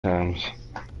times.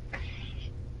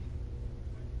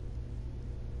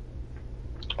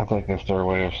 I think that's their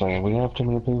way of saying we have too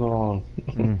many people on.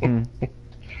 Mm-hmm.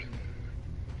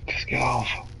 Just get off.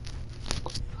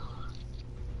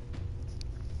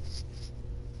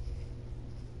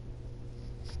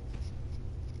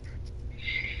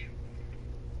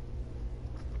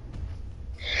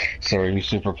 So are you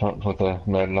super pumped with the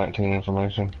Madden 19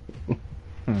 information?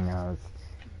 No,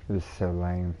 it was so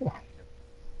lame.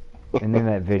 And then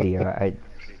that video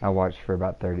I watched for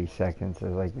about 30 seconds. I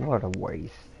was like, what a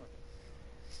waste.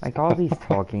 Like all these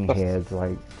talking heads,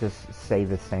 like just say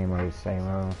the same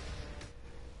old.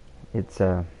 It's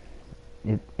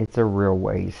it's a real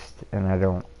waste, and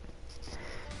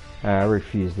I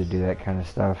refuse to do that kind of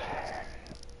stuff.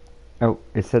 Oh,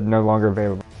 it said no longer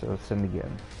available, so send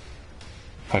again.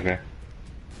 Okay.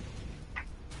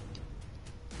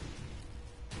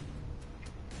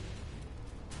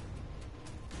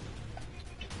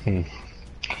 It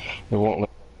won't let.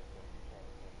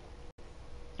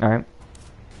 All right.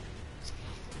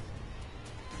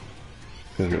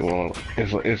 Cause it won't.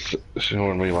 It's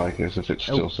showing me like as if it's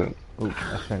still sent. Oops,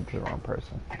 I sent it to the wrong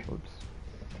person. Oops.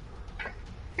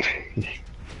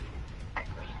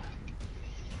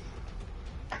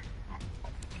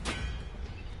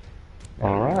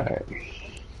 All right.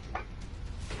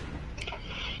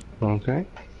 Okay.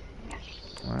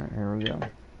 All right, here we go.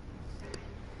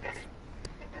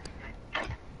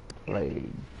 Play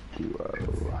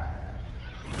duo.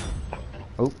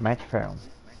 Oh, match found.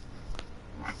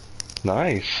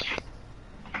 Nice.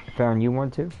 Found you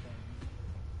one too?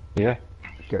 Yeah.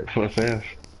 Good. That's what it says.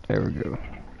 There we go.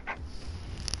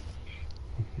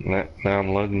 Now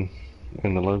I'm loading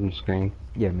in the loading screen.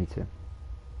 Yeah, me too.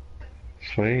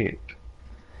 Sweet.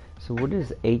 So what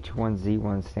does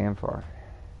H1Z1 stand for?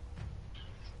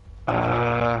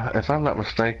 If I'm not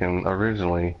mistaken,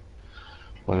 originally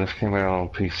when this came out on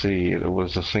PC, it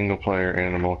was a single player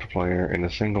and a multiplayer, and the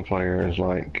single player is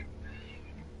like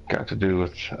got to do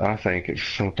with, I think it's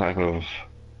some type of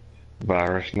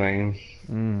virus name,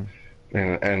 and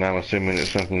I'm assuming it's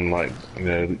something like, you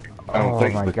know, I don't Oh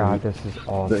think my god, this is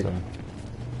awesome.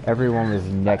 Everyone was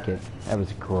naked. That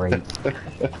was great.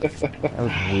 That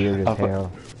was weird as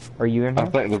hell. Are you in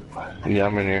here? Yeah,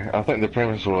 I'm in here. I think the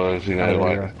premise was, you know,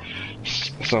 like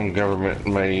some government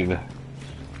made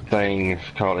thing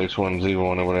called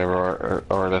H1Z1 or whatever,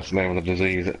 or that's the name of the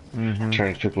disease that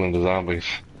turns people into zombies.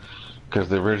 Because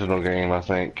the original game, I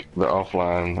think, the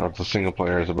offline or the single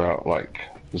player is about like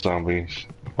zombies,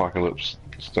 apocalypse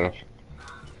stuff.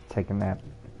 Take a nap.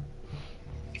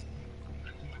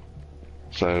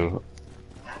 So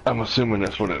I'm assuming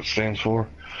that's what it stands for.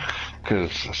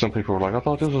 Because some people were like, I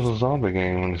thought this was a zombie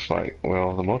game, and it's like,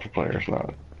 well, the multiplayer's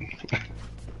not.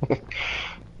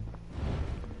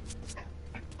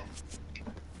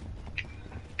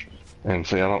 And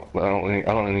see, I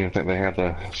don't even think they have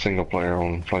the single player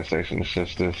on PlayStation. It's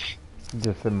just this.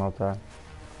 Just the multi.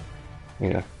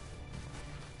 Yeah.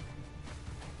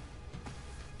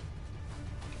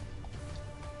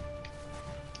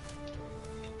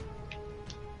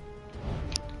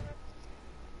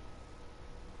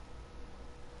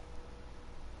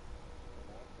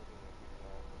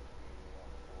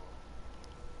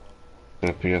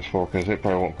 The PS4, because it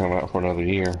probably won't come out for another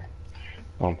year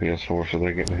on PS4, so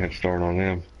they're getting a head start on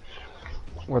them.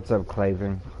 What's up,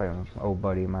 Clavin? Clavin, old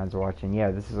buddy of mine's watching.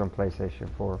 Yeah, this is on PlayStation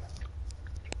 4.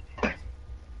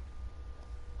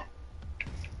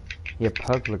 Yeah,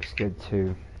 Pug looks good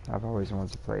too. I've always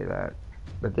wanted to play that,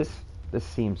 but this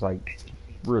seems like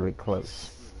really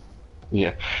close.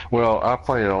 Yeah, well, I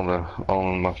play it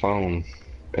on my phone,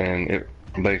 and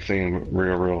they seem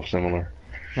real similar.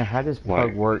 Now, how does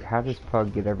Pug work? How does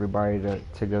Pug get everybody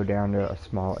to go down to a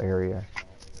small area?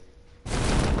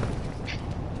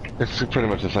 It's pretty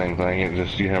much the same thing. It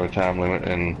just you have a time limit,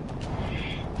 and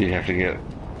you have to get.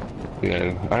 You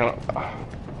know,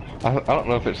 I don't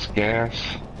know if it's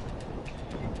gas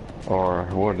or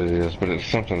what it is, but it's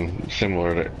something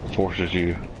similar that forces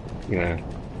you. You know.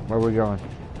 Where are we going?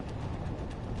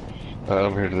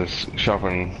 Over here to this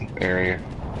shopping area.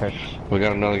 Okay. We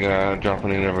got another guy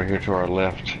dropping in over here to our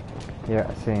left. Yeah,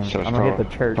 I see him. So I'm gonna hit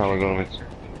the church. Probably gonna be.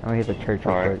 I'm gonna hit the church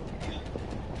real quick.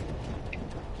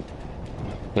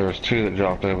 There was two that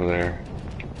dropped over there.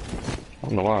 I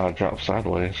don't know why I dropped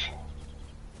sideways.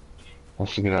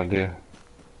 That's a good idea.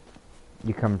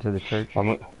 You coming to the church?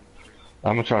 I'm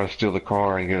gonna try to steal the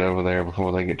car and get over there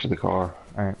before they get to the car.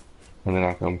 Alright. And then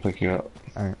I'll come pick you up.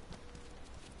 Alright.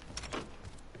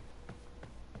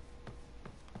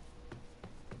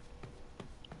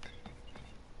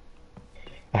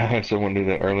 I had someone do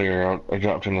that earlier. I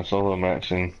dropped in a solo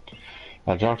match and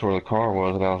I dropped where the car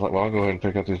was, and I was like, well, I'll go ahead and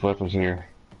pick up these weapons here.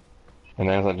 And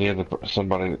as I did,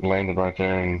 somebody landed right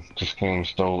there and just came and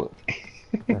stole it.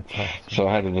 That's awesome. So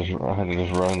I had to just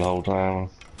run the whole time.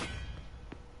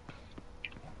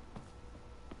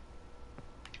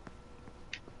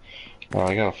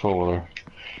 I got a four-wheeler.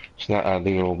 It's not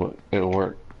ideal, but it'll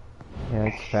work. Yeah,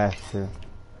 it's fast too.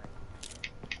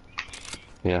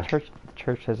 Yeah. Church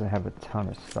doesn't have a ton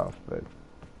of stuff, but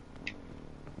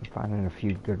I'm finding a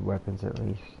few good weapons at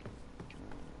least.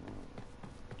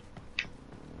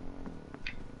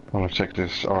 I'm gonna check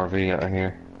this RV out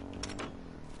here.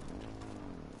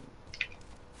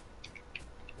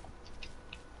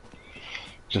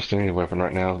 Just any weapon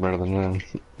right now is better than none.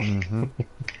 Mm-hmm.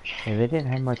 Yeah, they didn't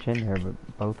have much in there,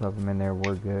 but both of them in there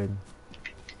were good.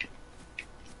 Did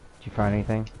you find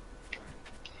anything?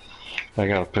 I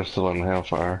got a pistol and a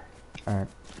Hellfire. Alright.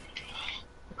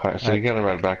 Alright, so you gotta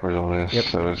ride backwards on this, yep.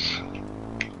 so it's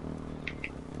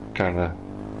kinda...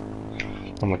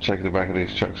 I'm gonna check the back of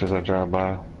these trucks as I drive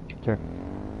by. Sure.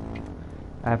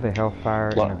 I have a Hellfire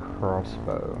and a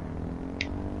crossbow.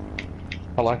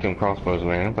 I like them crossbows,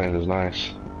 man. That thing is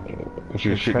nice. If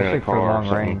you're shooting at a car for long or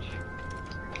something. range.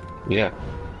 Yeah.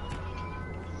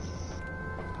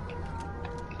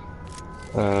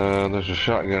 There's a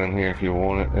shotgun in here if you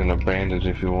want it, and a bandage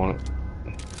if you want it.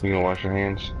 You gonna wash your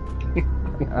hands?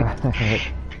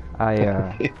 I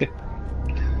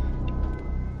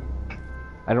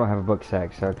don't have a book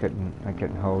sack, so I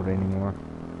couldn't hold anymore.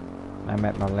 I'm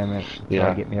at my limit, so yeah.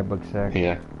 I get me a book sack.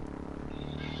 Yeah.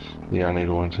 Yeah, I need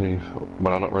one too,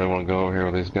 but I don't really want to go over here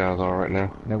where these guys are right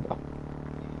now. Nope.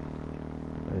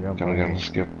 I'm gonna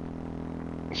skip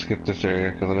this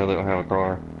area because I know they don't have a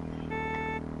car.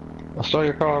 I stole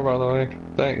your car, by the way.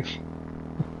 Thanks.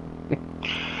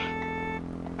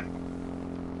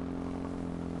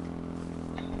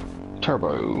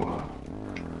 Turbo.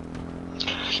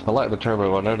 I like the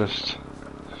turbo. I noticed,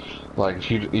 like, if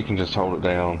you can just hold it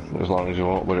down as long as you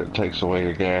want, but it takes away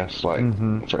your gas, like,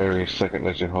 for every second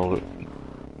that you hold it.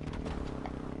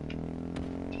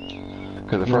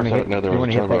 Because at first I didn't know there was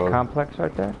a turbo. You want to hit that complex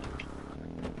right there?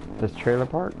 This trailer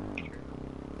park?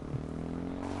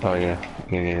 Oh yeah,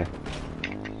 yeah.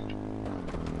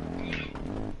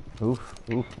 Oof,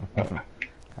 oof.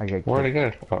 I got. Where'd it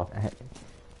go? Oh.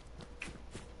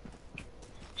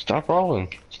 Stop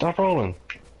rolling! Stop rolling!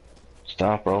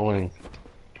 Stop rolling!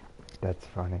 That's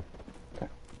funny.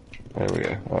 There we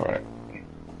go. All right.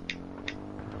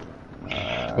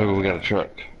 Oh, we got a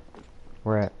truck.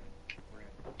 Where at?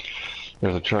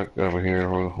 There's a truck over here.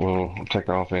 We'll take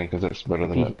off in because it's better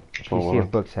than that. If you see a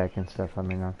book sack and stuff, let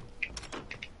me know.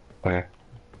 Okay.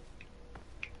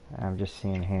 I'm just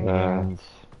seeing handguns.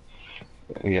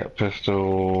 Yeah,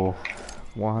 pistol.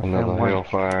 Another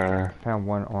Hellfire. Found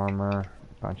one armor.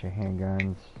 Bunch of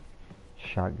handguns.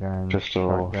 Shotguns.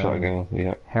 Pistol. Shotgun.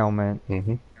 Yeah. Helmet.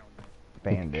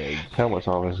 Bandage. Helmet's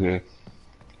always good.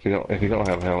 If you don't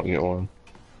have a helmet, get one.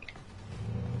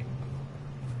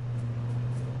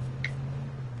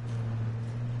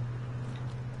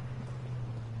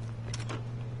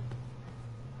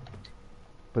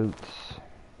 Boots.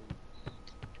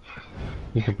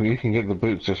 You can get the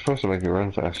boots. They're supposed to make you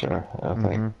run faster, I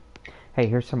think. Hey,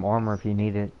 here's some armor if you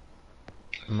need it.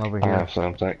 I'm over here. I have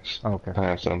some, thanks. Oh, okay. I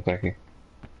have some, thank you.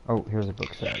 Oh, here's a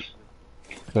book sack.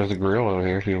 There's a grill over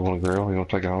here if you want a grill. You want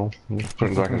to take it home?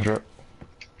 Put it back in the truck.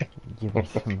 Give me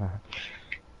some.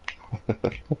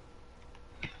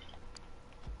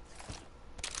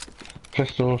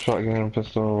 Pistol, shotgun,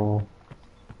 pistol.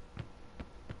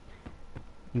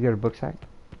 You got a book sack?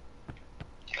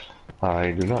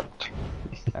 I do not.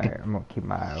 Alright, I'm gonna keep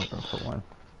my eye open for one.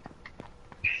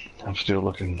 I'm still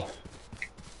looking.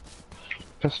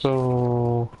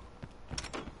 Pistol.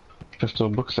 Pistol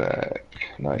book sack.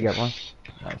 Nice. You got one?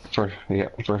 Nice.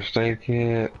 First aid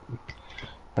kit.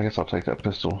 I guess I'll take that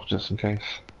pistol just in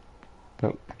case.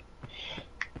 Nope.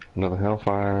 Another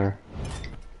Hellfire.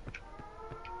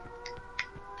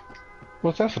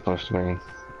 What's that supposed to mean?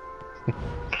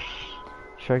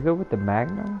 Should I go with the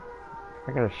Magnum?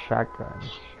 I got a shotgun.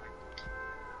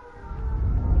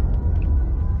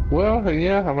 Well,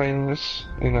 yeah, I mean, it's,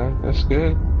 it's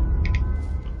good.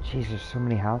 Jeez, there's so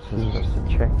many houses for us to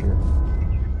check here.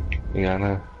 Yeah, I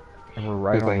know. And we're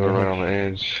right on the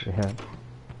edge. Yeah.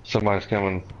 Somebody's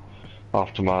coming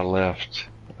off to my left.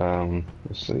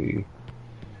 Let's see.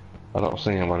 I don't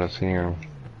see him, I just hear him.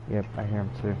 Yep, I hear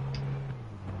him too.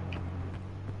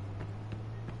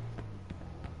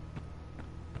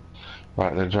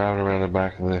 Right, they're driving around the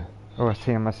back of the I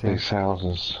see him, these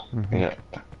houses. Yeah.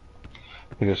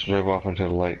 He just drove off into the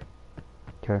lake.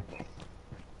 Okay.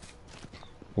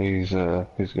 He's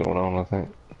going on, I think.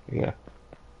 Yeah.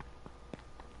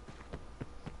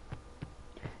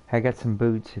 I got some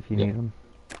boots if you need them.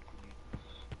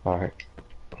 Alright.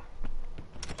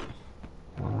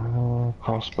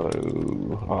 Crossbow.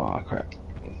 Oh, crap.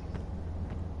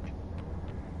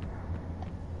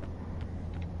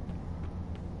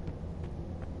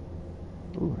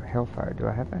 Ooh, Hellfire. Do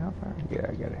I have a Hellfire? Yeah,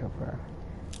 I got a Hellfire.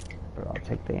 But I'll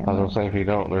take the ammo. I was gonna say, if you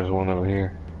don't, there's one over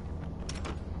here.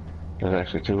 There's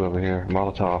actually two over here.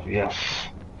 Molotov, yes.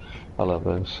 I love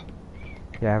those.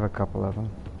 Yeah, I have a couple of them.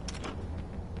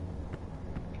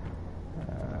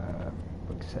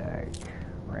 Booksack,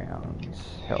 rounds,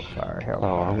 Hellfire,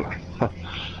 Hellfire. Oh,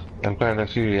 I'm glad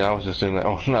that's you. Yeah, I was just doing that.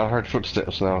 Oh, no, I heard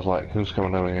footsteps and I was like, who's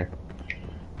coming over here?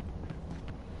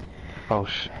 Oh,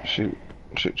 shoot.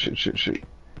 Shoot.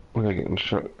 We gotta get in the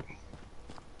truck.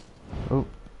 Oh,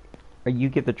 you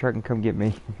get the truck and come get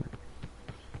me.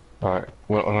 Alright,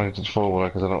 well, I need to full one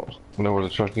because I don't know where the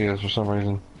truck is for some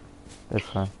reason. That's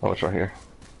fine. Oh, it's right here.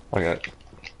 I got it.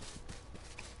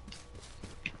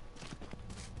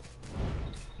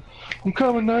 I'm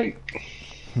coming, Nate.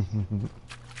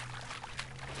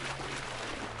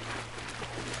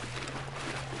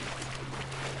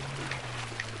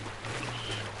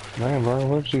 Man, bro,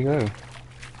 where'd you go?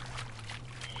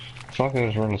 I thought I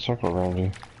was running a circle around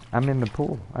you. I'm in the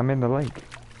pool. I'm in the lake.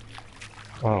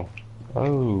 Oh.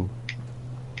 Oh.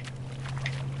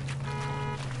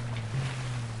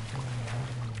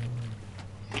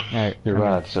 Alright. You're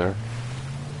right, sir.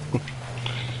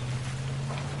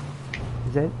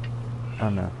 Is that? Oh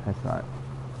no, that's not.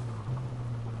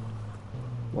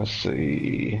 Let's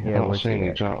see. Yeah, I don't where's see he any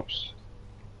at? drops.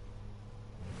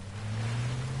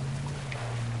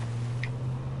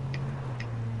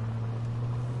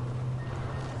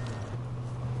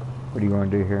 What do you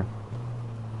want to do here?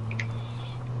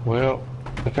 Well,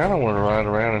 I kind of want to ride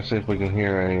around and see if we can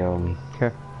hear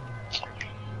Okay.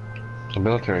 a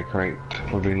military crate.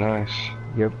 Would be nice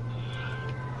Yep.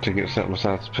 to get something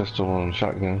besides pistol and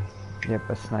shotgun. Yep,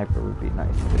 a sniper would be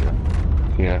nice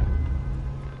too. Yeah.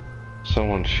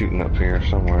 Someone's shooting up here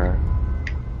somewhere.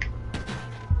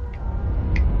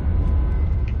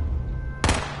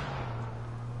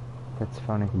 That's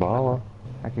funny. Baller.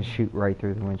 I can shoot right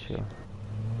through the windshield.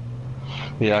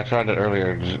 Yeah, I tried that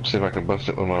earlier to see if I could bust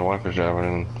it when my wife was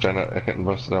driving and found out I couldn't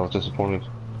bust it. I was disappointed.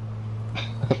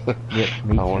 Yep,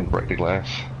 me I wanted too. to break the glass.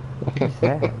 What's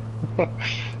that?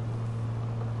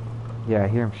 Yeah, I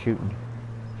hear him shooting.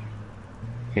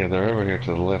 Yeah, they're over here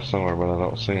to the left somewhere, but I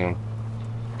don't see them.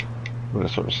 But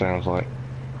that's what it sounds like.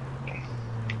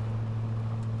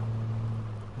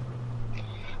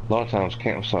 A lot of times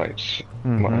campsites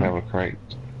might have a crate.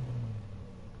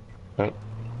 But,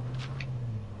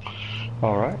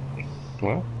 alright.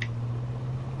 Well,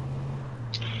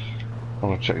 I'm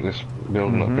gonna check this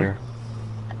building up here.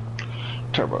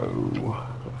 Turbo.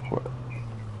 What?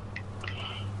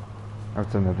 Oh,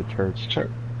 it's another church. Church.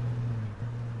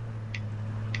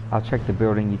 I'll check the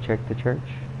building, you check the church.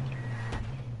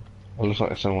 It looks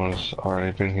like someone's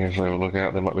already been here, so they will look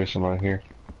out. There might be somebody here.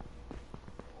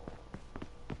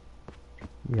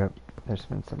 Yep, there's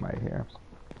been somebody here.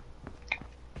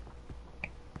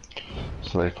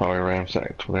 So they probably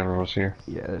ransacked whatever was here.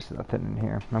 Yeah, there's nothing in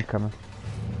here. I'm coming.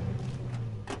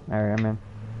 Alright, I'm in.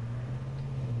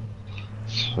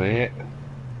 Sweet.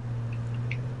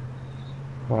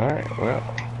 Alright,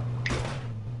 well.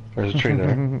 There's a tree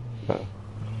there.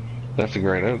 That's a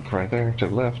great oak right there to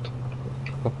the left.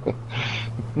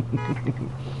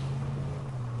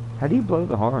 How do you blow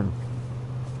the horn?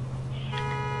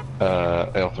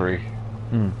 L3.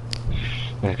 And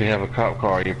if you have a cop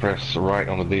car, you press right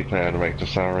on the D-pad to make the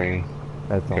siren.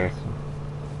 That's awesome.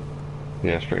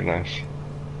 Yeah, it's pretty nice.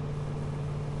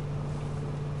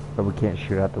 But we can't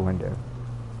shoot out the window.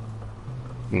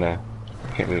 No,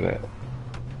 can't do that.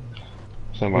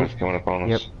 Somebody's coming up on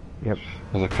us. Yep.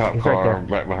 There's a cop He's car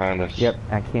right behind us. Yep,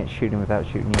 I can't shoot him without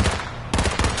shooting you.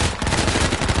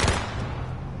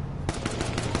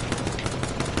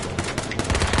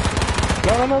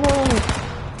 No!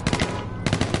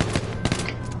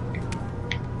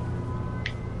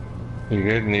 You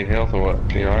good? You need health or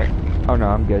what? You alright? Oh no,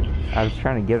 I'm good. I was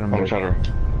trying to get him. I'm trying to...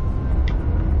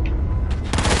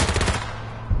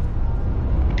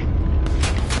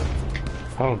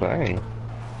 Oh dang.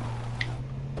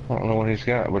 I don't know what he's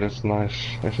got, but it's nice.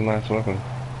 It's a nice weapon.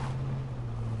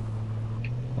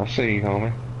 I see you,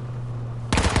 homie.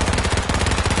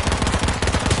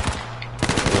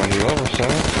 Run you over, son.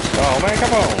 Oh man,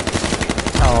 come on!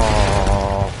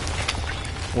 Oh.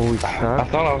 Well, we I stuck.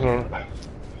 thought I was gonna...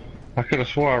 I could have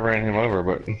swore I ran him over,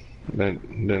 but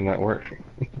that did not work.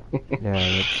 Yeah,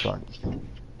 it sucked.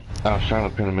 I was trying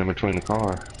to pin him in between the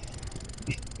car.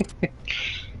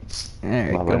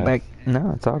 Alright, My go bad. back.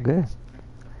 No, it's all good.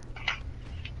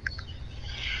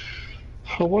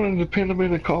 I wanted to pin him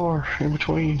in a car in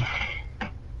between.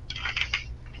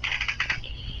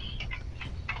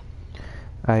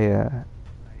 I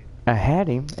had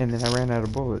him, and then I ran out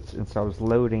of bullets, and so I was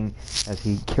loading as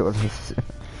he killed us.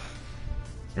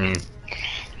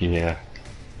 Yeah.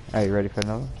 Are you ready for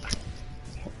another?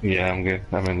 Yeah, I'm good.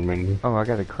 I'm in the menu. Oh, I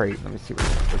got a crate. Let me see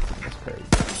what's in this crate.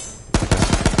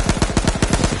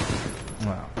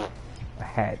 Wow. A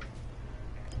hat.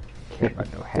 Care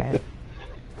about no hat.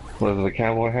 Was it a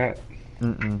cowboy hat?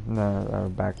 No, a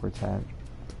backwards hat.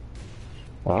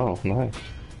 Oh, nice.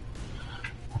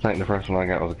 I think the first one I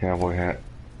got was a cowboy hat.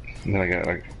 And then I got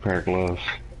like a pair of gloves.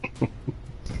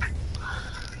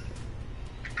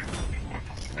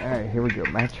 Alright, here we go.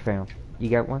 Match found. You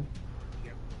got one?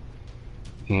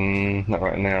 Not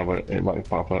right now, but it might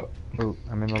pop up. Oh,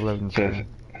 I'm in the loading screen.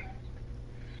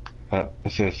 It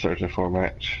says searching for a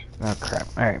match. Oh crap.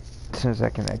 Alright. As soon as I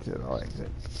can exit, I'll exit.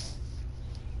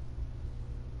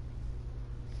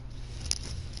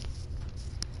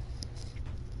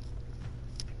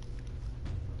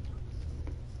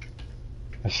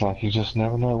 It's like you just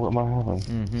never know what might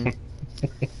happen.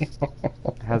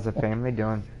 How's the family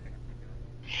doing?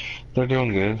 They're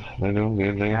doing good. They're doing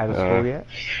good. They out of school yet?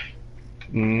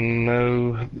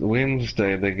 No,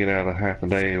 Wednesday they get out a half a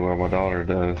day while my daughter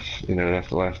does. You know, that's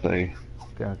the last day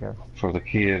Okay. for the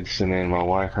kids, and then my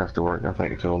wife has to work, I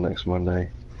think, until next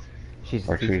Monday She's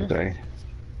or a teacher? Tuesday.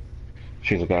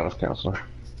 She's a guidance counselor.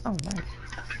 Oh, nice.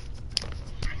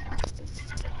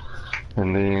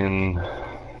 And then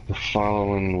the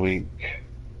following week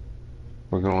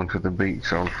we're going to the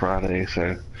beach on Friday,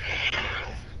 so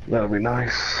that'll be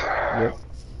nice. Yep.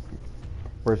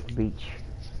 Where's the beach?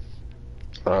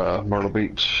 Myrtle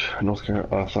Beach, South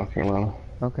Carolina.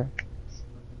 Okay.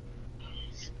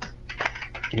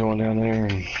 Going down there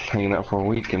and hanging out for a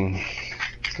week. And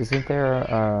isn't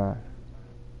there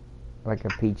like a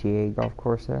PGA golf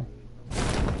course there?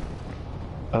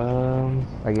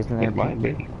 Like, isn't there? It might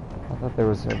be. I thought there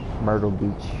was a Myrtle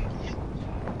Beach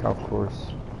golf course.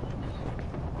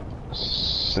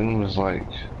 Seems like,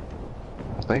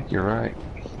 I think you're right.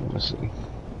 Let me see.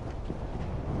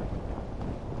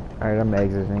 Alright, I'm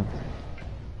exiting.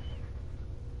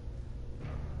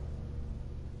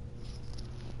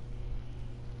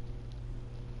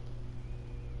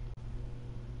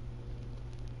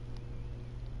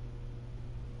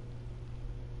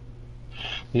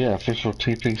 Yeah, official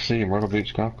TPC Myrtle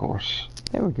Beach Golf Course.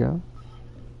 There we go.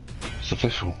 It's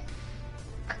official.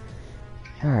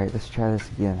 Alright, let's try this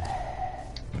again.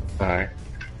 Alright.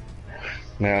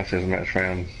 Now it says match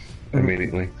found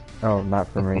immediately. Oh, not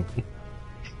for me.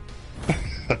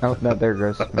 Oh, no, there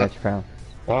goes. Match found.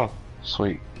 Oh,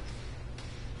 sweet.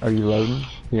 Are you loading?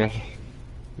 Yeah.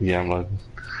 Yeah, I'm loading.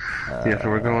 Yeah, so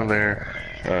we're going there.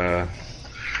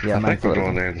 Yeah, I think we're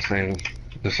going there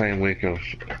the same week of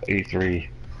E3.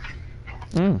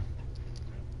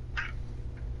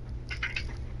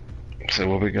 So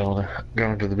we'll be going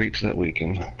to the beach that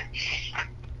weekend.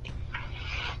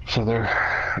 So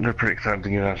they're pretty excited to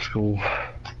get out of school.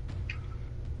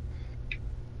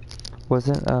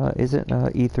 Isn't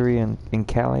E3 in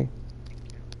Cali?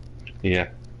 Yeah.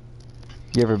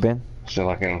 You ever been? Still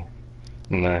like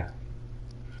no.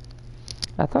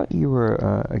 I thought you were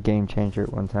a game changer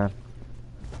at one time.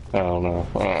 Oh no.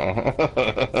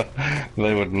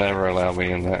 They would never allow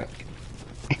me in that.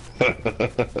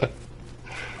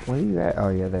 Where are you at? Oh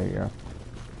yeah, there you go.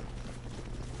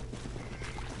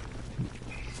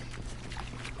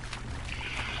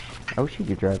 I wish you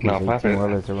could drive these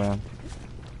 18-wheelers around.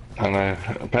 I know.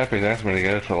 Pappy's asked me to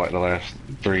go for like the last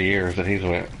 3 years that he's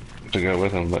went to go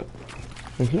with him, but...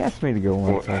 He asked me to go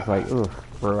once, and I was like, ugh,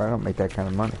 bro, I don't make that kind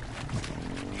of money.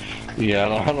 Yeah,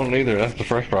 I don't either. That's the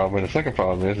first problem. And the second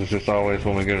problem is it's always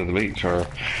when we go to the beach, or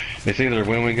it's either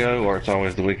when we go or it's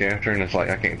always the week after, and it's like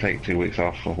I can't take 2 weeks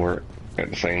off of work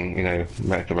at the same,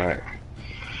 back to back.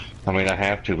 I mean, I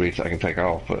have 2 weeks I can take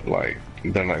off, but like,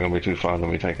 they're not going to be too fun to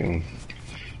me taking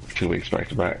 2 weeks back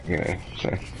to back,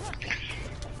 so.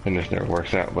 And this never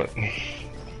works out, but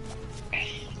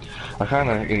I kind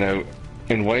of,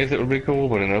 in ways it would be cool,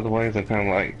 but in other ways I'm kind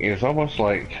of like, it's almost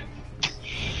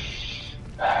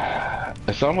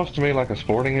to me like a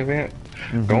sporting event.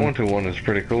 Going to one is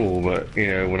pretty cool, but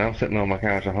when I'm sitting on my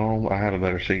couch at home, I have a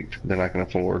better seat than I can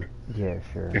afford. Yeah,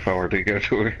 sure. If I were to go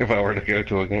to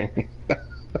a game,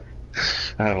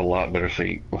 I have a lot better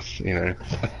seat.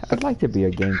 I'd like to be a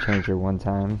game changer one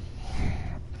time.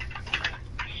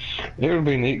 It would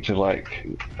be neat to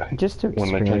just to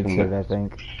experience it, I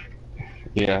think.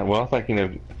 Yeah, well, I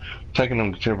think taking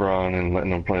them to Tiburon and letting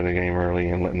them play the game early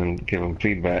and letting them give them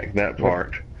feedback. That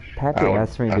part. Pappy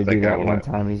asked me to do that one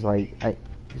time. He's like,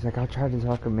 He's like, I'll try to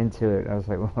talk him into it. I was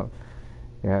like, well,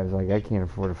 yeah, I was like, I can't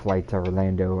afford a flight to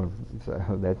Orlando, so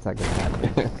that's not gonna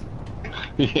happen.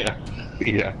 Yeah,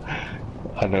 yeah.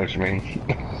 I know what you mean.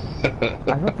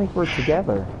 I don't think we're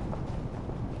together.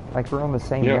 Like, we're on the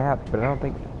same Yep. map, but I don't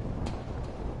think...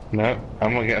 No,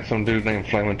 I'm gonna get some dude named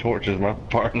Flaming Torch as my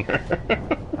partner.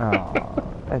 Oh,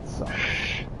 that sucks.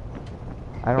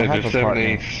 I don't Is have there a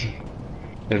partner. 70?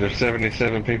 Is there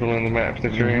 77 people in the map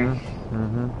that you're in?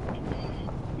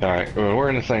 All right. Well, we're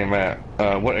in the same map.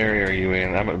 What area are you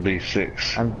in? I'm at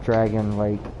B6. I'm Dragon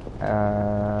Lake.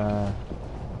 I'm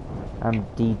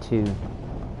D2.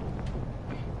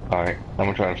 All right. I'm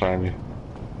gonna try to find you.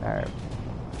 Alright.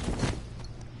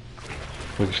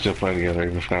 We can still play together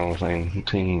even if we're not on the same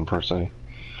team per se.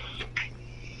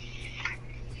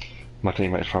 My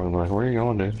teammates probably like, "Where are you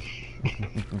going, dude?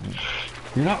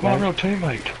 You're not my real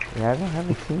teammate." Yeah, I don't have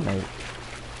a teammate.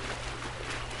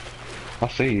 I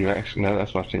see you actually. No,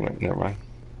 that's my teammate. Never mind.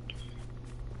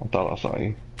 I thought I saw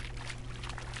you.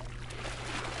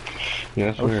 Yeah,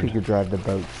 that's I wish weird. you could drive the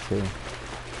boats too.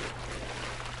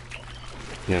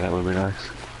 Yeah, that would be nice.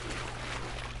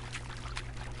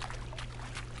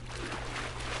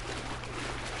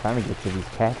 Trying to get to these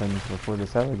cabins before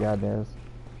this other guy does.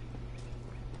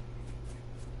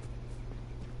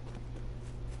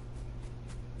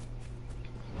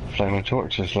 Flaming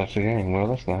Torch just left the game. Well,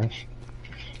 that's nice.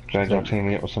 Glad y'all teamed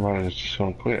me up with somebody that's just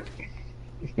gonna quit.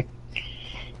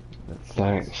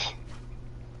 Thanks.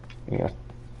 Yeah.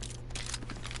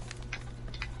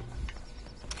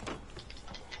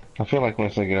 I feel like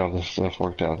once they get all this stuff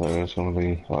worked out, though, it's gonna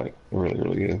be like really,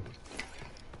 really good.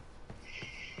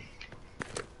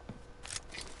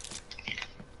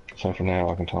 So for now,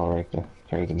 I can tolerate the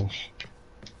craziness.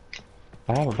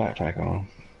 I have a backpack on.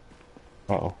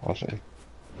 Uh-oh, I see.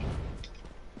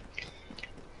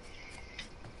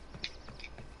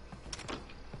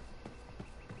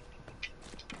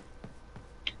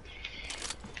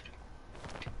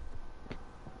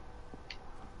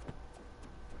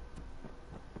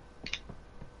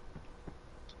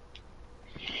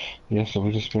 Yeah, so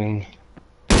we just been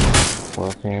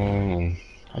working and...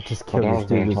 I just killed this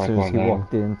dude as soon as he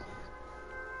walked in.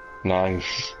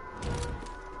 Nice.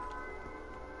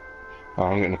 Oh,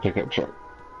 I'm getting a pickup truck.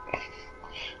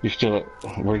 You still at,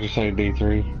 where'd you say,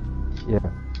 D3? Yeah.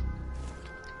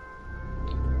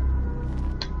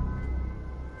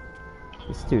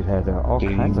 This dude had all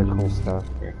kinds of cool stuff.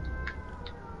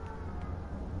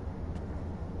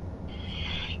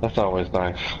 That's always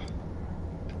nice.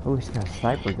 Oh, he's got a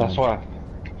sniper gun.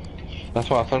 That's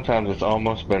why sometimes it's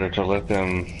almost better to let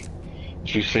them,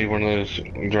 if you see one of those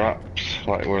drops,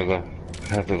 like where the,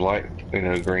 has the light, you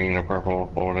know, green or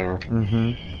purple or whatever,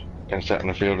 and it's out in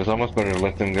the field, it's almost better to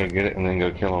let them go get it and then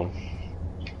go kill them.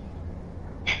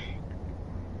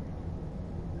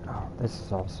 Oh, this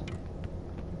is awesome.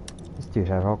 This dude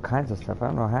had all kinds of stuff. I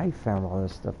don't know how he found all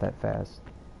this stuff that fast.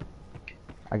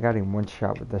 I got him one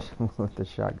shot with the with the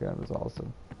shotgun. It was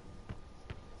awesome.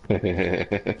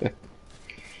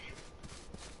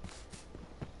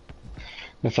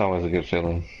 It's always a good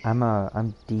feeling. I'm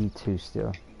D2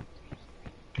 still.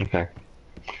 Okay.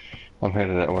 I'm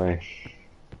headed that way.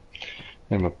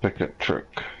 In my pickup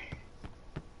truck.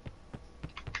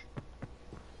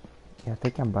 Yeah, I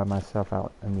think I'm by myself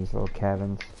out in these little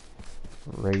cabins,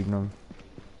 raiding them.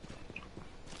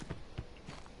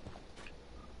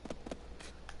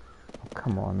 Oh,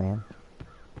 come on, man.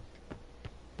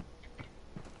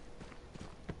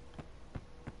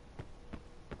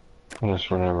 I'll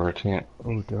just run over a tent.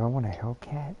 Oh, do I want a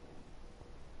Hellcat?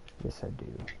 Yes, I do.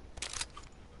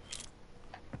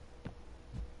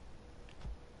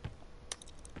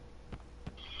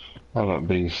 I'm at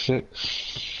B6.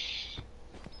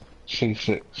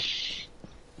 C6.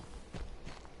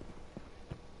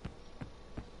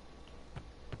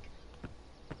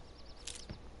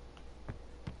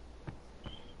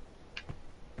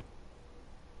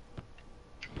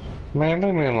 Man,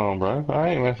 leave me alone, bro. I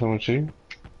ain't messing with you.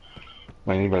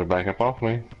 Man, you better back up off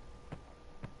me.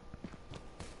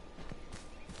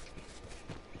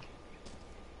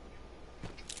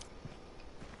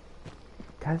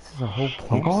 God, this is a whole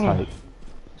campsite.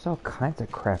 There's all kinds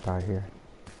of crap out here.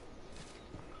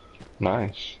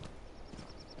 Nice.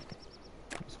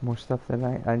 There's more stuff than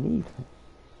I need.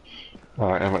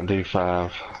 Alright, I'm at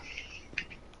D5.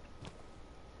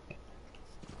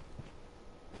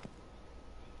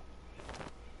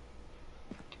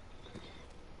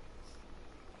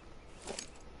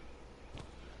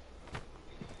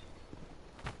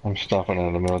 I'm stopping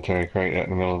at a military crate out in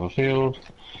the middle of the field.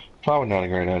 Probably not a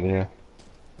great idea.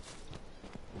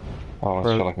 I always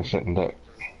feel like a sitting duck.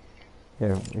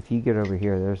 Yeah, if you get over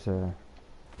here, there's a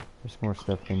There's more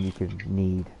stuff than you could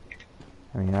need.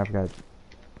 I mean, I've got...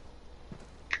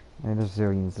 And there's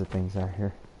zillions of things out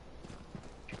here.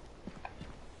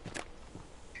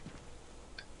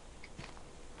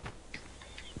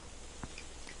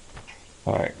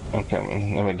 Alright, I'm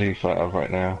coming. I'm at D5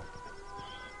 right now.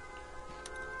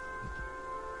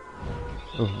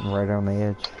 Oh, I'm right on the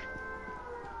edge.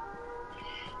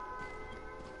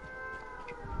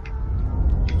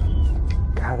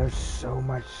 God, there's so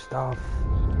much stuff.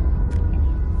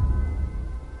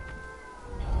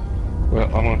 Well,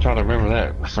 I'm gonna try to remember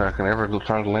that so I can ever go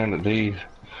try to land at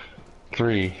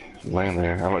D3. Land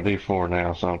there. I'm at D4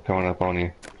 now, so I'm coming up on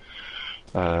you.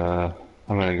 I'm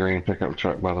in a green pickup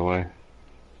truck, by the way.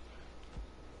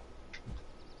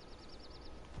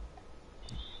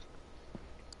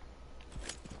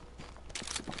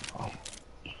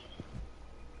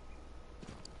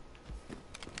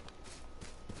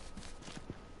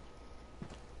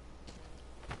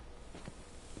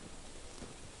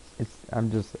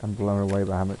 I'm blown away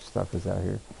by how much stuff is out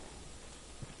here.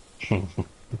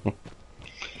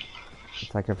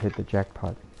 It's like I've hit the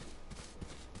jackpot.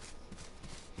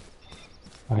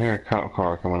 I hear a cop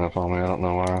car coming up on me, I don't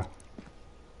know why.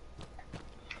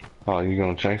 Oh, you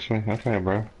gonna chase me? Okay,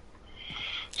 bro.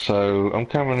 So, I'm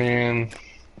coming in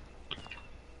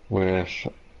with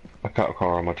a cop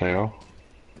car on my tail.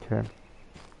 Okay.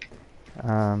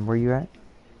 Where you at?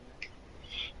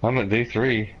 I'm at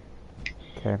D3.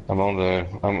 Okay. I'm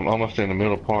almost in the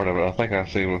middle part of it. I think I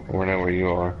see where you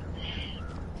are.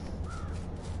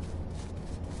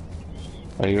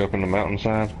 Are you up in the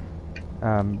mountainside?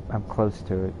 I'm close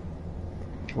to it.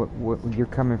 What, you're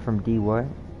coming from D what?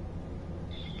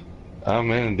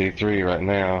 I'm in D3 right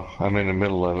now. I'm in the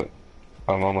middle of it.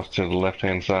 I'm almost to the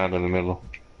left-hand side of the middle.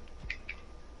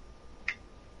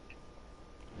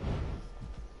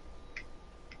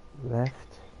 Left?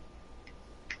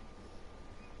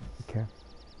 Okay.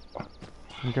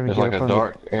 I'm gonna There's like a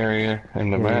dark area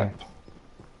in the map.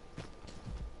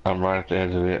 I'm right at the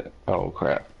edge of it. Oh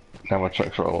crap. Now my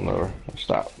truck's rolling over.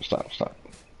 Stop.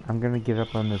 I'm gonna get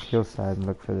up on this hillside and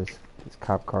look for this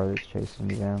cop car that's chasing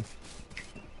me down.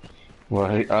 Well,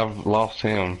 I've lost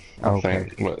him, I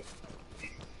think, but...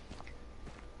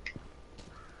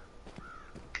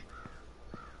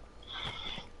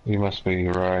 You must be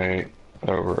right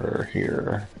over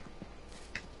here.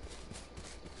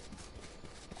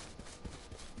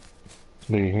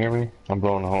 Do you hear me? I'm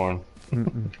blowing the horn.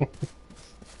 Mm-mm.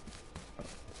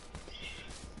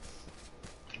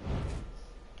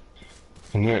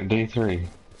 And you're at D3.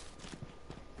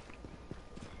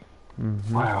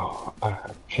 Mm-hmm. Wow, I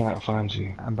cannot find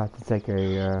you. I'm about to take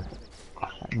a,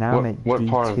 now I'm at D2. What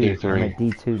part of D3? I'm at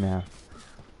D2 now.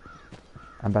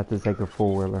 I'm about to take a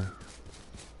four-wheeler.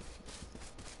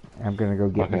 I'm gonna go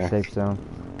get in the safe zone.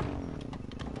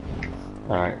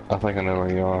 Alright, I think I know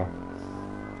where you are.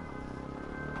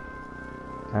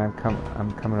 I'm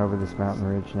coming over this mountain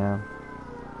ridge now.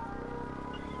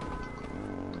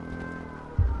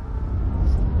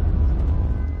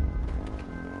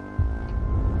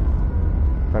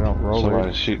 If I don't roll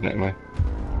Somebody's shooting at me.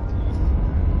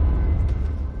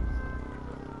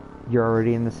 You're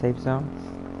already in the safe zone?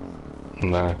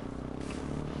 No.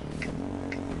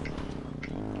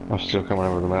 I'm still coming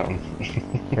over the mountain.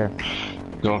 Okay.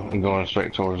 Going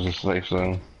straight towards the safe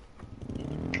zone.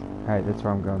 Alright, that's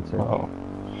where I'm going to.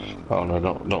 Oh no,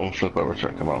 don't flip over,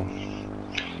 truck, come on.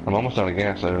 I'm almost out of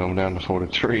gas though, I'm down to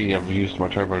 43. I've used my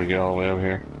turbo to get all the way over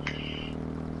here.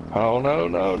 Oh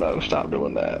no, stop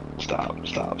doing that. Stop.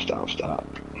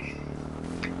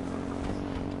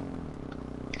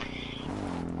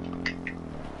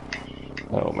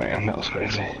 Oh man, that was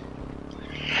crazy.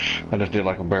 I just did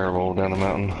like a barrel roll down the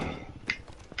mountain.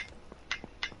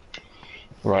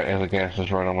 Right as the gas is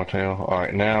right on my tail.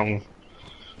 Alright, now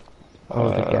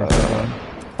the gas is on.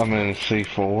 I'm in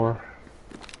C4.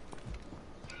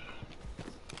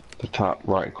 The top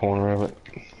right corner of it.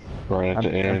 Right at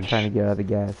the edge. I'm trying to get out of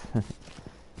gas.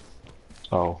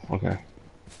 Oh, okay.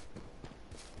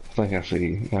 I think I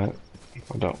see that.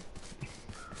 I don't.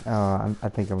 Oh, I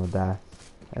think I'm gonna die.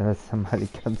 Unless somebody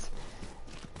comes.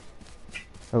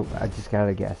 Oh, I just got out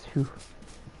of gas. Whew.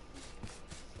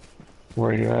 Where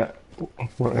are you at?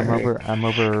 I'm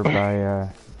over by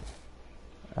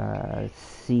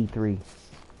C3.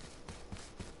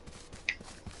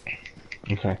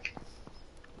 Okay.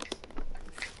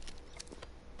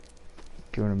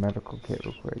 Doing a medical kit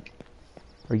real quick.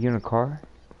 Are you in a car?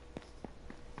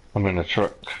 I'm in a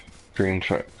truck. Green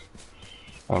truck.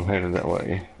 I'm headed that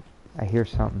way. I hear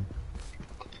something.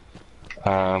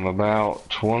 I'm about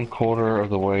 1/4 of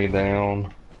the way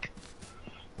down.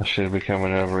 I should be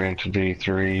coming over into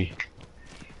D3.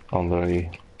 on the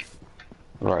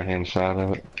right-hand side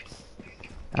of it,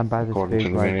 I'm by this according to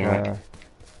big the like mini-map.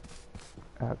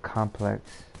 complex,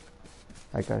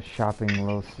 like a shopping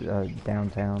little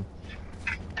downtown.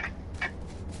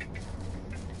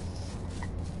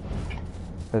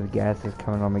 But the gas is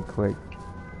coming on me quick,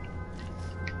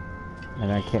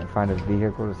 and I can't find a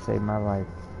vehicle to save my life.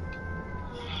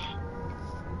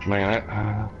 Man,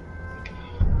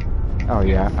 Oh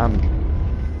yeah,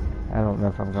 I don't know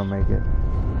if I'm gonna make it.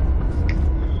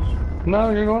 no,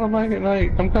 you're gonna make it,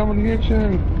 Nate. I'm coming to get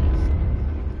you.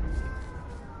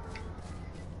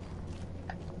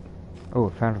 Oh,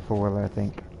 I found a four-wheeler, I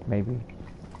think. Maybe.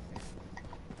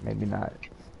 Maybe not.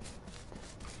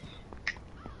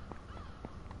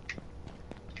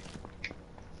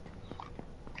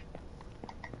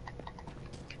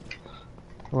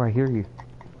 Oh, I hear you.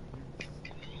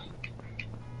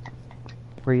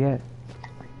 Where you at?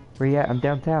 Where you at? I'm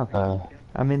downtown.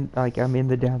 I'm in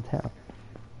the downtown.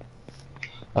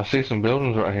 I see some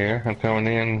buildings right here. I'm coming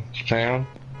in to town.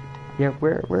 Yeah,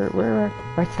 where?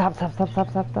 Right, stop.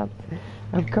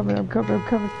 I'm coming. Go.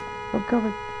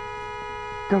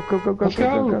 Let's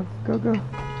go. Go.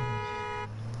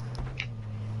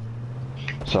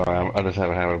 Sorry, I just have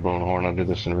a habit of blowing a horn. I do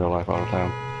this in real life all the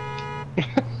time.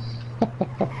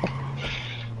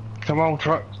 Come on,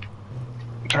 truck.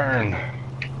 Turn.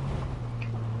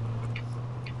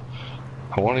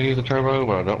 I want to use the turbo,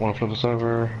 but I don't want to flip us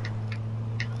over.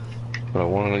 But I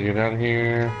wanted to get out of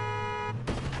here.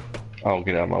 Oh,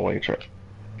 get out of my way, truck.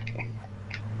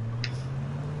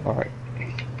 Alright.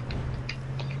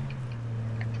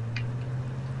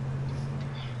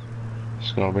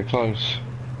 It's gonna be close.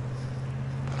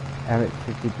 I'm at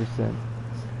 50%.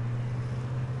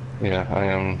 Yeah,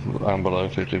 I'm below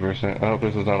 50%. I hope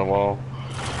this is not a wall.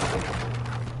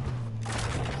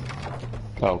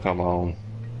 Oh, come on.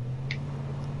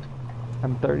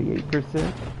 I'm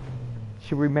 38%.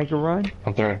 Should we make a run?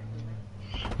 I'm there.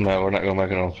 No, we're not gonna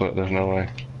make it on foot. There's no way.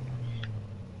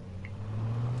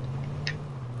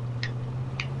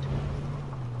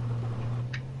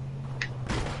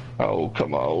 Oh,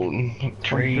 come on.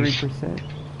 Trees. 23%.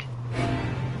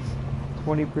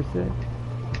 20%.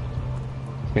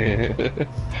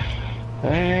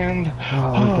 And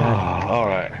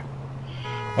alright.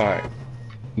 Alright.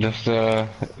 Just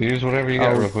use whatever you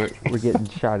got real quick. We're getting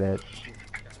shot at.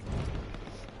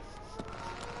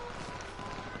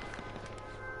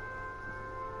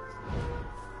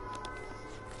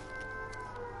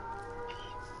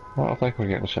 I don't think we're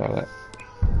getting shot at.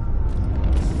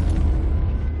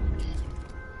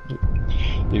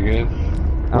 You good?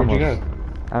 Where'd you go?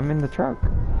 I'm in the truck.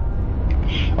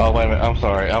 Oh, wait a minute. I'm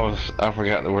sorry. I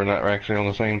forgot that we're not actually on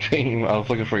the same team. I was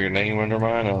looking for your name under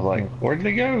mine. I was like, where did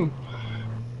he go?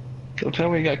 Don't tell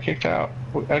me he got kicked out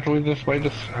after we just made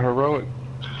this heroic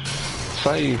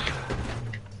save.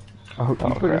 Oh, you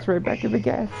put us right back in the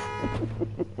gas.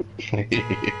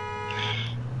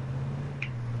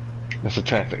 It's a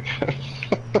tactic.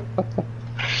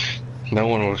 No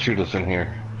one will shoot us in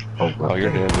here. Oh,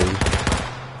 you're dead, dude.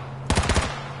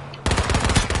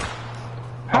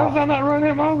 How did I not run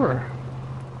him over?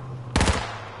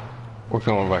 We're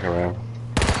coming back around.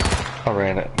 I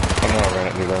ran it. I know I ran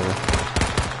it, dude, over.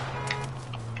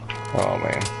 Oh,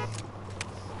 man.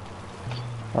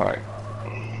 Alright.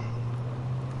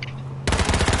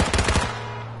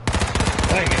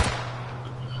 Dang it.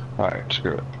 Alright,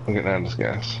 screw it. I'm getting out of this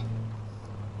gas.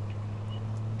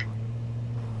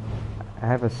 I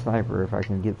have a sniper if I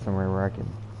can get somewhere where I can.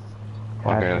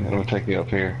 Okay, I'm gonna take you up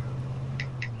here.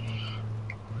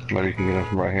 Maybe you can get him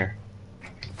from right here.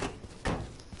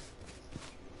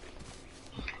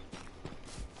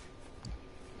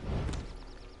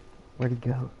 Where'd he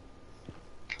go?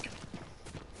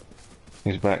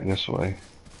 He's back this way.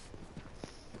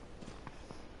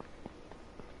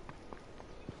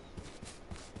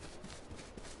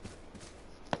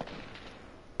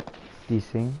 Do you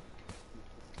see him?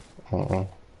 Uh-uh.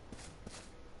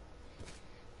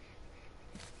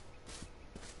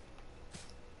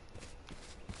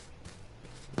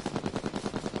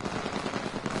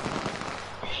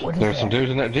 There's some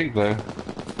dudes in that Jeep though.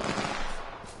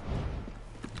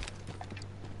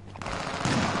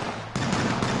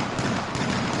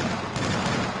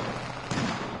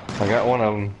 I got one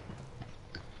of them.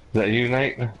 Is that you,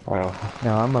 Nate? Oh.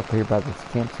 No, I'm up here by this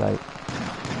campsite.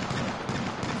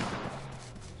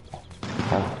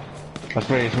 That's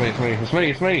me,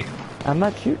 it's me. I'm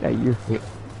not shooting at you.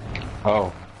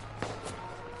 Oh.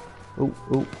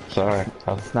 Ooh. Sorry.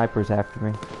 Sniper's after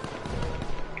me.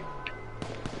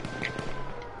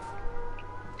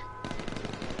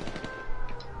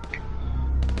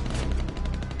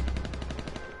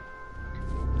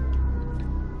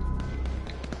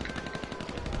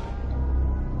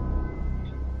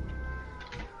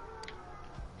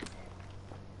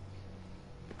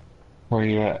 Where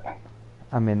you at?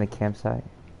 I'm in the campsite.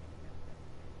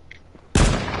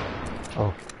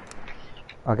 Oh.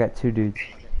 I got 2 dudes.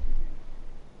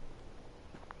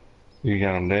 You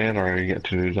got them dead, or you got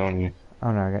 2 dudes on you?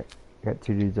 Oh no, I got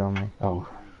 2 dudes on me. Oh.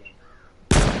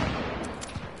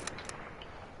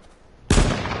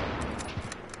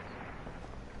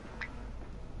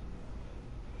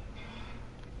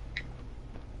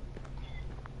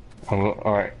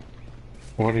 Alright.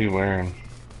 What are you wearing?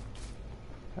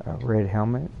 A red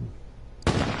helmet.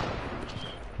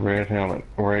 Red helmet.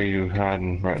 Where are you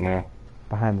hiding right now?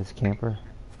 Behind this camper.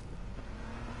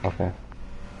 Okay.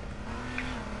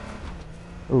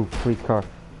 Ooh, police car.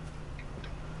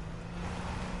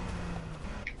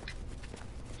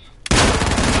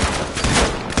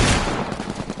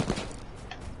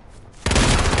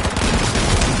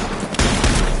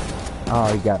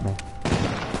 Oh, he got me.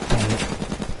 Dang it.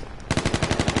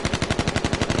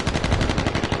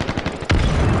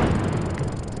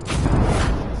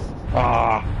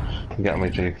 Ah! You got me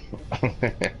too.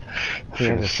 He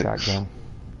had a shotgun.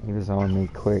 He was on me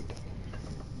quick.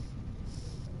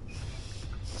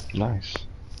 Nice.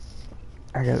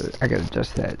 I gotta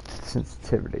adjust that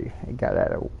sensitivity. It got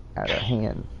out of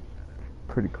hand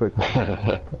pretty quickly.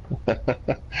 I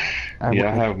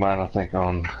have mine, I think,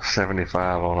 on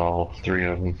 75 on all 3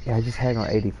 of them. Yeah, I just had it on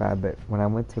 85, but when I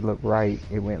went to look right,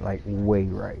 it went like way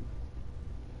right.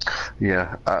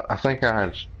 Yeah, I think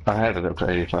I had it up to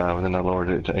 85, and then I lowered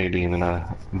it to 80, and then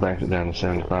I backed it down to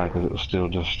 75 because it was still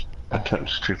just a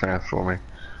touch too fast for me.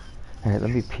 All right, let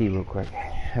me pee real quick.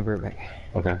 I'll be right back.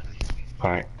 Okay.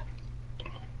 All right.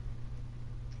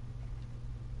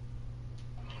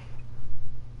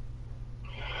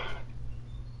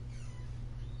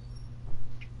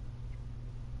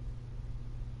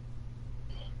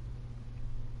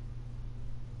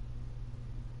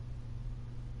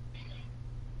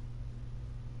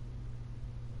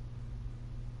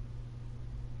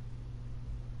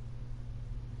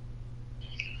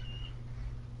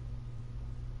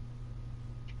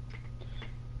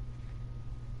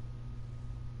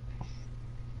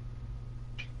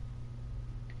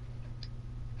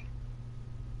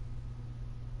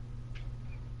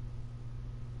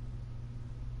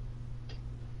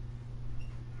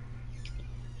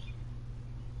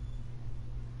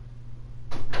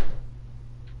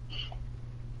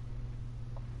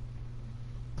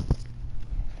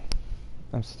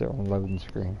 I'm still on loading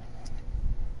screen.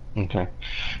 Okay.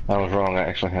 I was wrong. I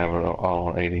actually have it all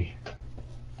on 80.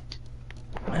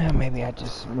 Maybe I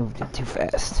just moved it too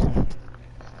fast.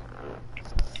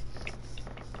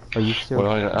 Are you still?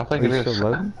 Well, I think it is.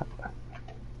 Still loading?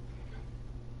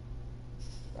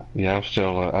 Yeah, I'm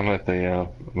still. I'm at the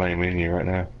main menu right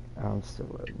now. I'm still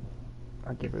loading.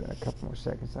 I'll give it a couple more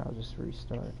seconds. I'll just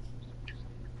restart.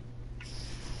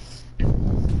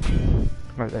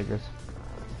 Oh, there it goes.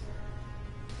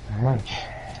 Alright.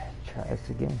 Try this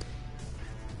again.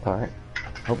 Alright.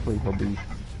 Hopefully we'll be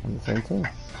on the same team.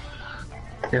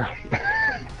 Yeah.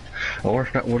 Or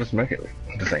if not, we'll just make it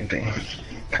the same thing.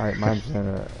 Alright, mine's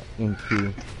in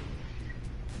queue.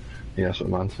 Yeah, that's what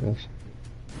mine says.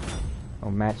 Oh,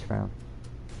 match found.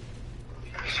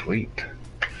 Sweet.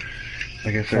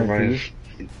 I guess Same for everybody's...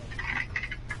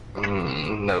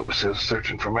 nope, it says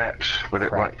searching for match, but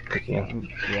it might kick in.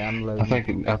 Yeah, I'm loading. I think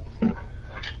it...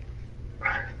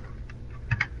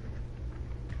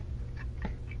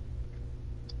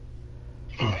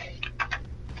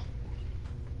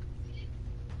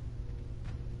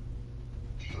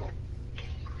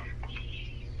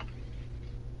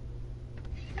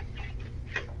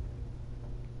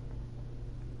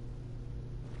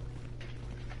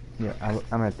 Yeah,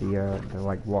 I'm at the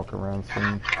like walk around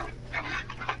scene.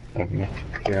 Okay.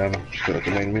 Yeah, I'm still at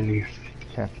the main menu.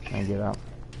 Okay, I'll get out.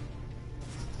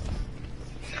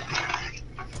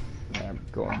 I'm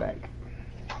going back.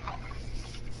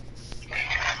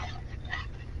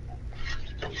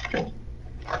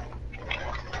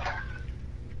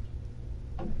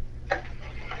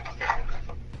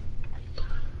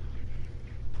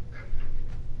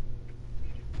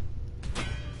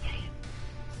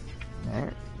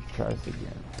 Alright, try this again.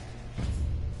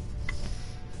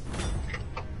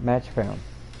 Match found.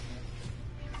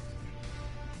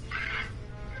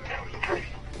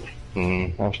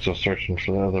 I'm still searching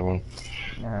for the other one.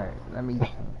 Alright, let me...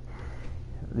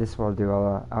 This will do.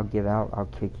 I'll get out, I'll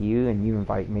kick you, and you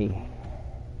invite me.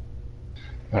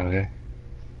 Okay.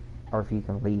 Or if you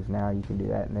can leave now, you can do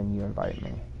that, and then you invite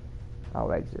me.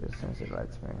 I'll exit as soon as it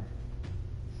lets me.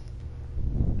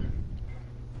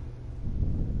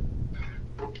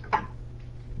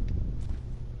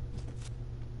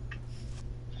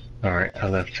 Alright, I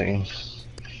left teams.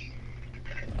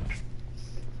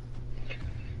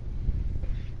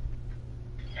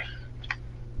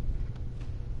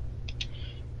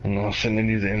 And I'll send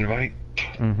you the invite.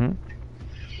 Mm-hmm.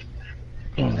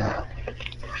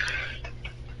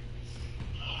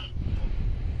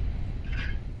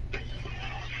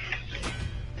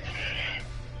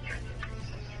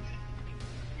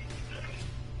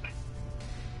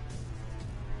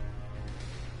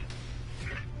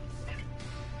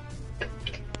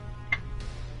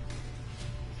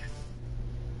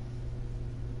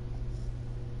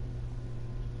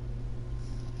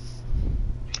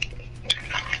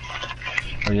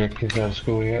 Are your kids out of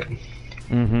school yet?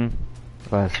 Mm-hmm.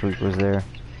 Last week was there.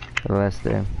 The last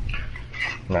day.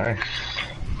 Nice.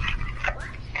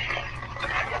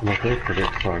 Well, they're pretty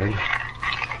excited.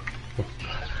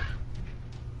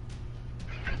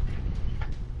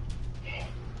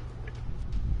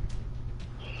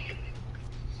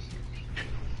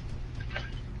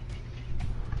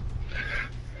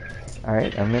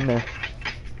 Alright, I'm in there.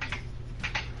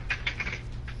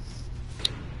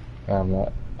 I'm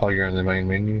not. Oh, you're in the main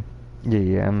menu?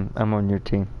 Yeah, I'm on your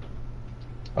team.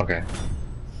 Okay.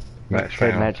 Match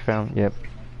Said found. match found, yep.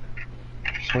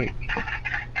 Sweet.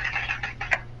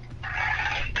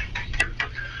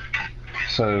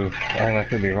 So, and I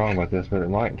could be wrong about this, but it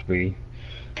might be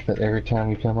that every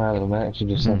time you come out of the match, you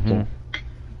just have to,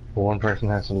 one person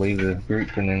has to leave the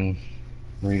group and then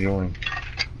rejoin.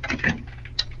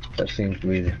 That seems to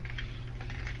be the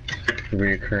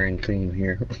reoccurring theme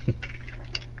here.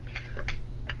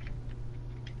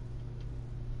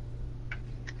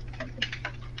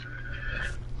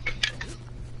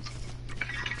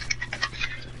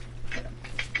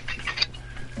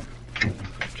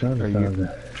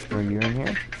 Are you in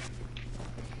here?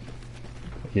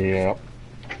 Yeah.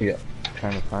 Yeah.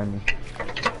 Trying to find you.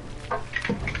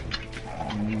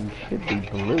 You should be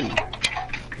blue.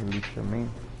 At least for me.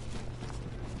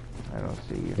 I don't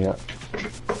see you. Yeah.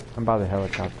 I'm by the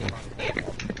helicopter.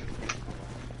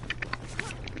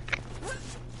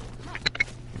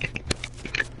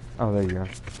 Oh, there you are.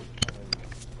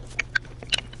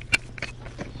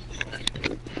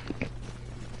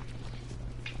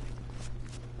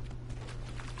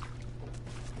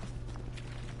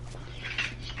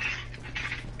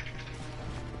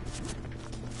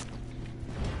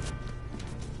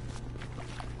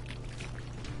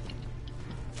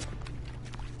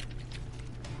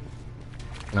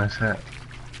 Nice hat.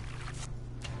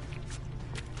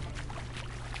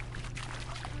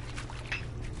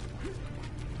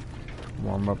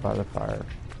 Warm up by the fire.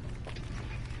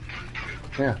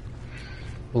 Yeah.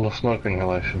 A little smoke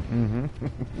inhalation. Mm-hmm.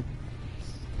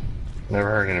 Never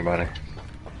hurt anybody.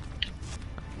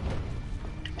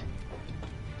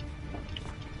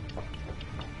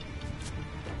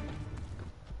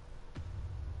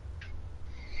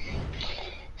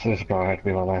 So this will probably have to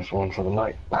be my last one for the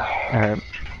night. Alright.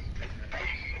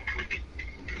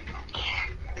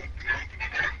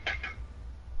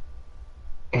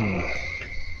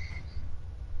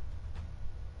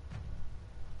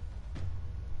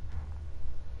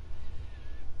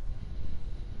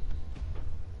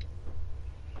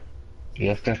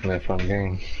 Yeah, it's definitely a fun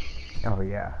game. Oh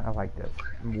yeah, I like this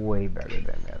way better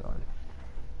than that one.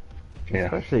 Yeah.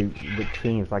 Especially with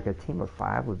teams, like a team of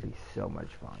 5 would be so much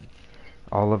fun.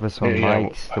 All of us on Yeah,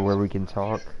 mics to where we can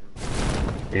talk.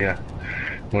 Yeah.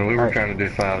 When we were trying to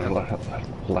do 5,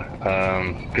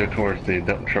 go towards the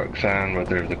dump truck sign, but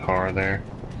there's a car there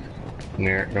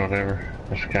near it or whatever.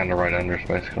 It's kind of right under us,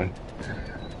 basically.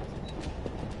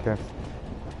 Okay.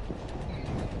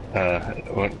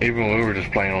 Even when we were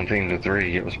just playing on teams of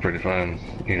 3, it was pretty fun.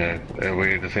 You know,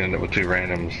 we just ended up with 2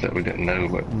 randoms that we didn't know,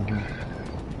 but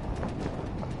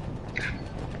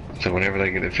so whenever they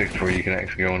get it fixed where you can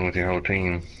actually go in with your whole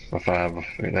team of 5,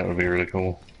 that would be really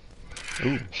cool.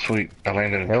 Ooh. Sweet. I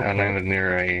landed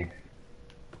near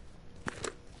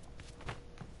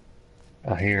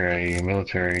I hear a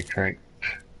military crate.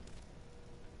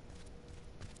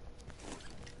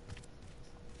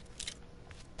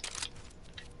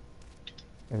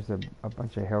 There's a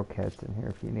bunch of Hellcats in here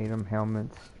if you need them.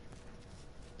 Helmets.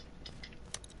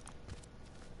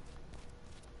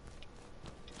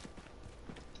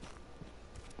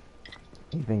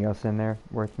 Anything else in there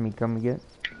worth me coming get?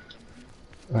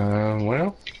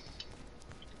 Well,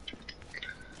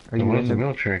 Are you in the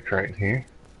military crate here.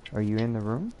 Are you in the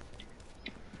room?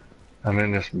 I'm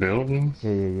in this building.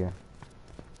 Yeah.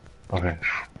 Okay.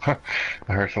 I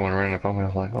heard someone running up on me. I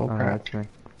was like, oh crap. That's me.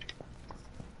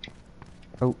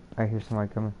 Oh, I hear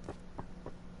somebody coming.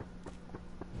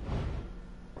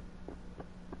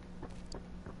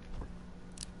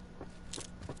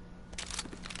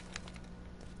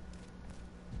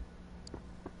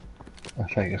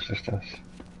 I think it's just us.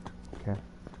 Okay.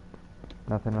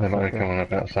 Nothing else. They might be coming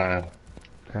up outside.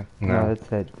 Okay. No. No, that's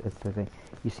the thing.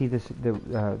 You see the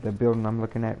building I'm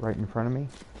looking at right in front of me?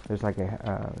 There's like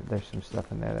there's some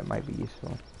stuff in there that might be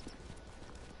useful.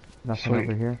 Nothing Sweet.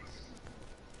 over here?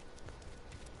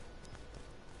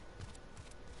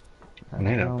 I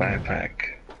need a backpack.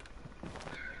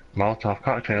 Molotov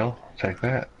cocktail. Take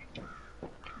that.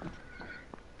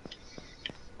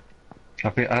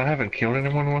 I haven't killed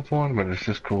anyone with one, but it's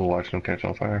just cool watching them catch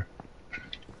on fire.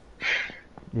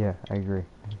 Yeah, I agree.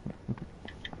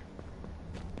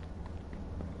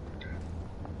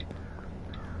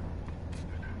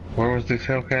 Where was this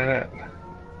Hellcat at?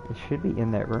 It should be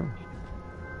in that room.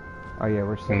 Oh yeah,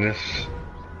 we're In safe. this...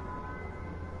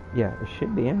 Yeah, it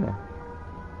should be in there.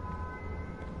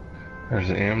 There's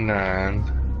the M9.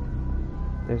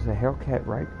 There's a Hellcat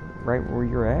right where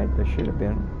you're at. There should have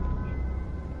been.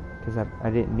 Because I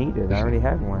didn't need it. I already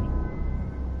had one.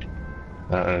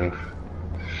 Uh-oh.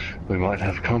 We might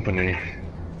have company.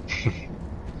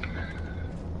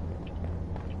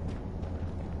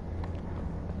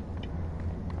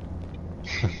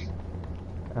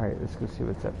 Alright, let's go see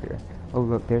what's up here. Oh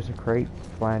look, there's a crate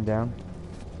flying down.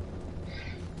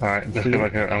 Alright, let's go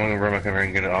back over. I'm gonna run back over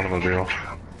and get an automobile.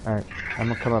 Alright, I'm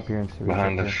gonna come up here and see what's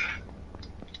Behind up us. here.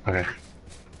 Okay.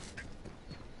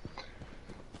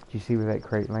 Did you see where that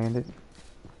crate landed?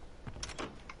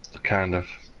 Kind of.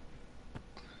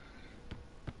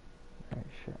 Alright,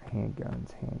 sure.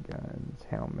 Handguns,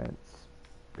 helmets,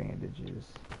 bandages.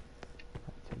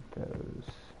 I'll take those.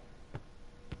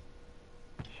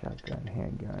 Shotgun,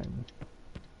 handgun.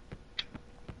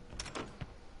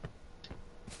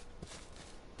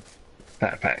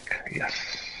 Backpack, yes.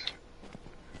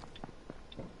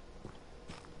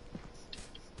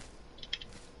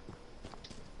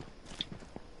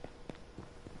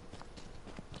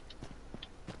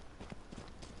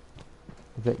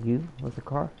 Is that you with the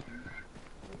car?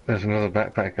 There's another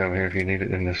backpack over here if you need it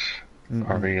in this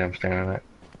RV I'm standing at.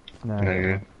 No. No, you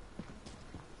good?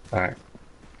 Alright.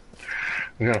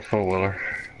 We got a four-wheeler.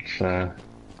 It's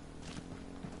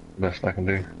best I can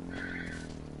do.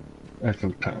 At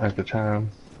the time.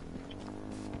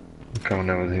 I'm coming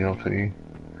over the hill to you.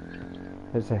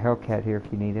 There's a Hellcat here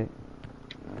if you need it.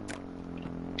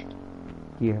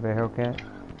 Do you have a Hellcat?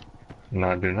 No,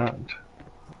 I do not.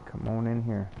 Come on in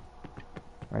here.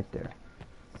 Right there.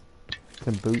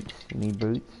 Some boots. You need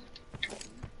boots?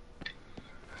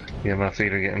 Yeah, my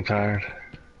feet are getting tired.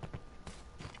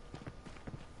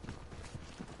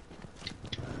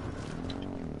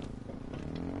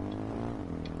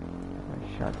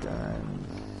 Shotguns.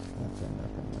 Nothing.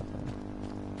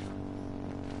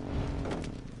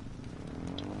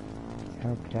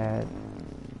 Hellcat.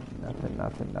 Nothing.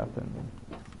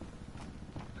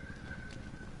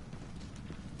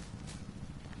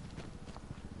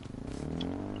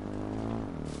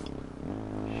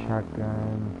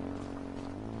 Shotgun.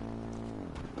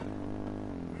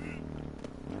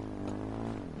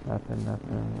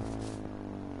 Nothing.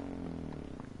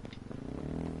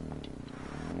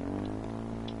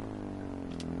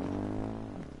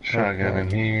 Shotgun in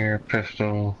here,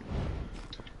 pistol.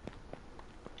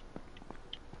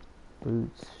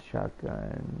 Boots,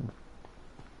 shotgun,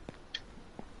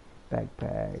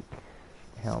 backpack,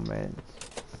 helmet.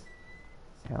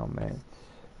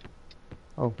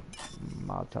 Oh,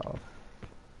 Molotov.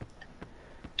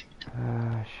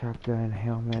 Shotgun,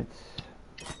 helmets.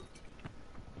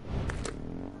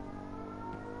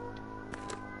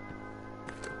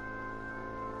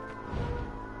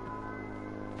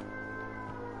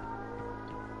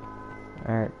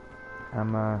 Alright,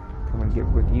 I'm coming to get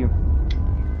with you.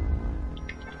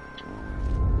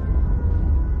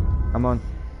 I'm on.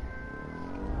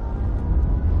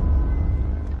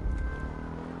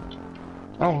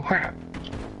 Oh crap!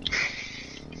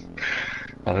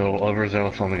 A little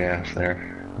overzealous on the gas there.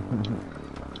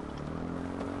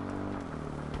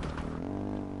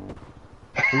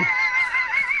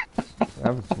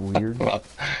 That was weird. My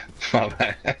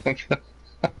bad.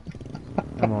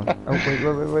 I'm on. Oh,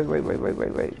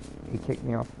 wait. He kicked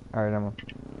me off. Alright, I'm on.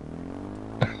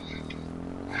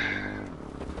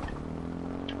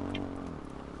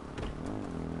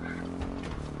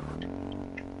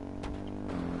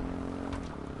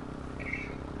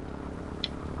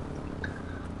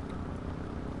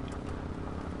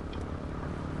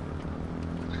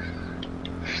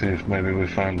 See if maybe we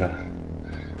find a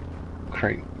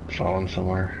crate falling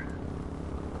somewhere.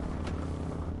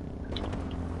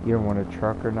 You don't want a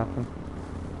truck or nothing?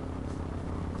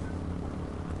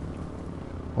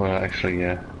 Well, actually,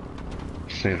 yeah.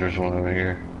 See if there's one over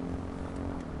here.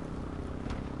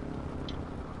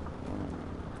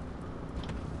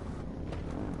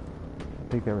 I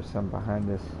think there was some behind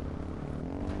us.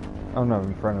 Oh no,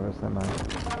 in front of us, never mind.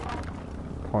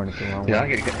 Pointed the wrong Yeah,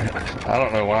 way. I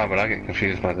don't know why, but I get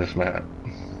confused by this map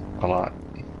a lot.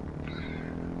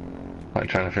 Like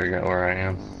trying to figure out where I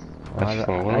am. That's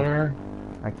four.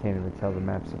 I can't even tell the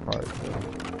maps apart. So.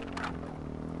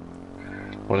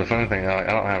 Well, the funny thing, I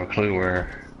don't have a clue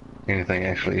where anything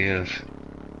actually is.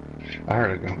 I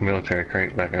heard a military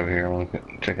crate back over here. I want to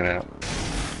check it out.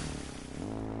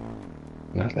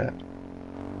 Not that.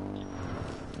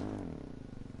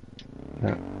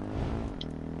 No.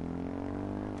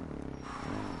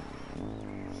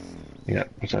 Yeah,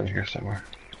 it's over here somewhere.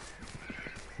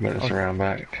 Better surround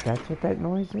back. That's what that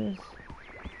noise is?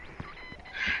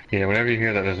 Yeah, whenever you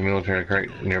hear that there's a military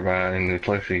crate nearby, and the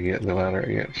closer you get, the louder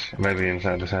it gets. Maybe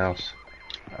inside this house.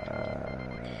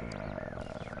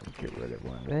 Get rid of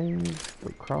one of these.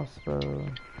 Put crossbow.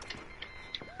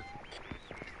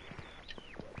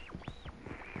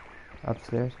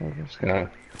 Upstairs, maybe? It's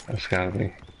gotta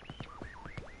be.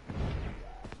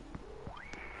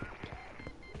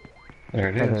 There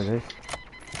it is. There it is.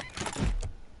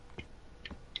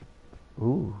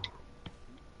 Ooh.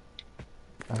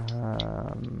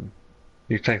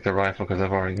 You take the rifle because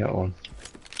I've already got one.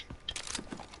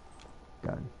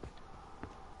 Done.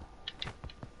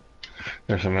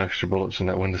 There's some extra bullets in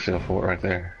that windowsill fort right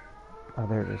there. Oh,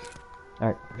 there it is.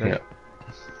 Alright, yep.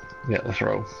 Yeah, let's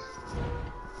roll.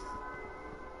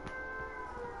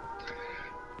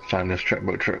 Find this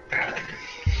boat truck.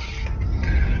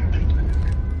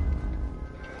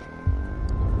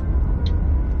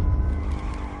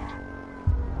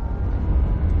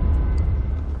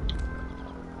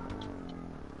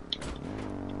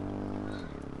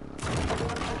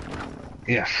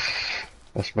 Yes,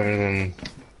 that's better than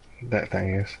that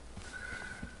thing is.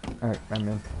 Alright, I'm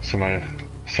in.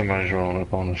 Somebody's rolling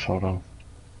up on us. Hold on.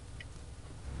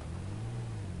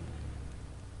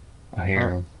 I hear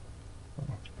him.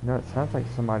 No, it sounds like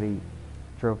somebody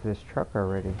drove this truck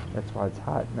already. That's why it's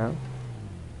hot, no?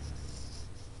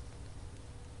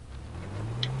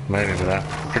 Maybe, but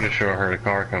I'm pretty sure I heard a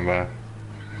car come by.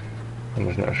 I'm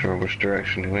just not sure which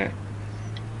direction he went.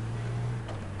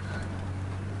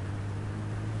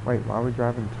 Wait, why are we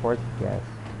driving towards the gas?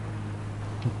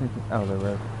 Oh, the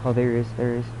road. Oh, there he is,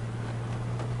 there he is.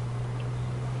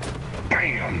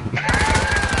 Bam!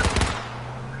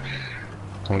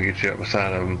 I'm gonna get you up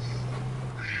beside of him.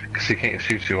 Cause he can't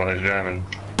shoot you while he's driving.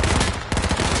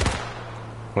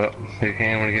 Well, he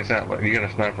can when he gets out, but you got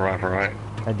a sniper rifle, right?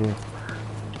 I do.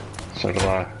 So do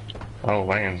I. Oh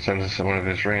man, so this is one of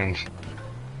his friends.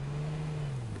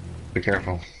 Be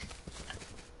careful.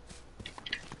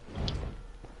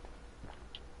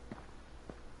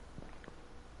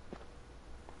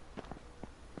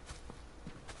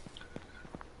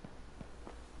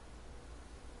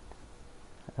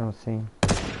 I don't see him.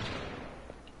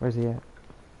 Where's he at?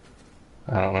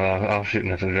 I don't know. I was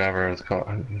shooting at the driver of the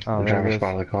car. Oh, the driver's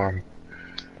spot of the car.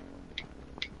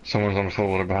 Someone's on the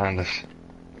four-wheeler behind us.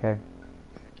 Okay.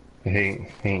 He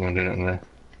ain't gonna do nothing there.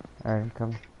 Alright, I'm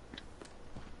coming.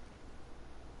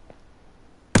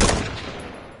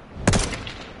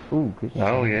 Ooh, good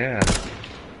shot. Oh yeah.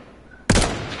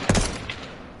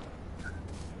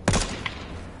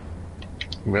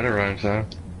 Better run, son.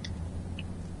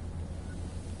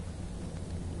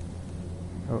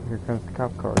 Oh, here comes the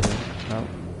cop car again. Nope.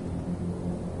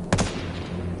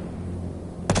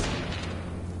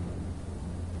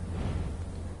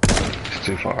 It's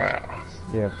too far out.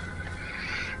 Yep.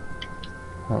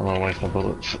 I don't want to waste my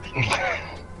bullets.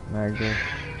 I agree.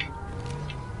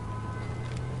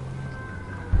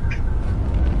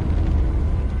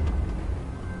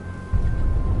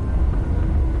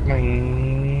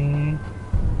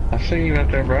 I see you out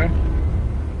there, bro.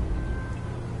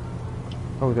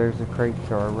 Oh, there's a crate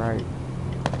to our right.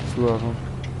 Two of them.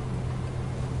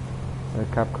 The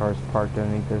cop car's parked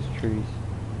underneath those trees.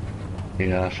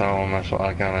 Yeah, I saw them. That's why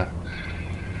I kind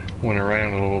of went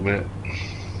around a little bit.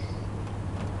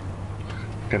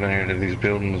 Get down here to these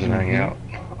buildings and hang out.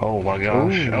 Oh my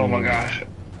gosh. Ooh. Oh my gosh.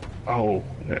 Oh,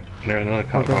 there's another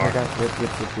cop car.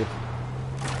 Yep.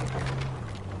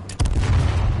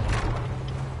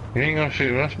 You ain't gonna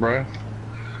shoot us, bro.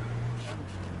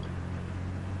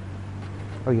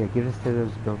 Oh yeah, get us to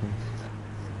those buildings.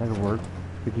 That'll work.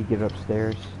 We could get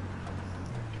upstairs.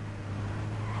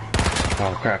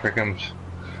 Oh crap, here comes.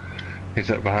 He's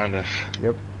up behind us.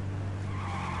 Yep.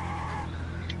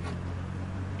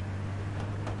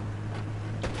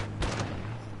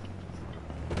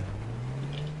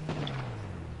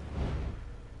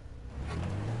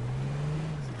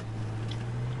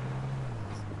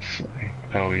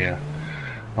 Oh yeah.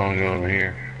 I wanna go over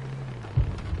here.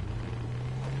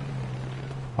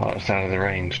 Oh, it's out of the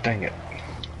range. Dang it.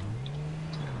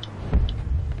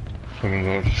 We can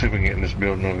go see if we can get in this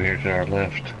building over here to our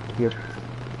left. Yep.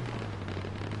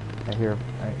 I hear.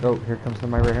 Oh, here comes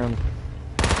somebody right here.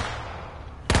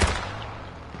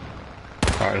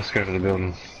 Alright, let's go to the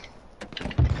building.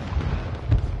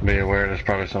 Be aware there's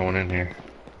probably someone in here.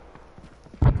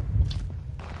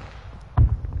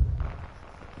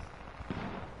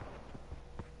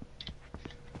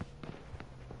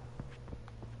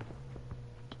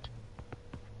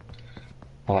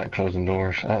 I like closing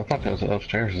doors. I thought that was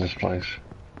upstairs in this place.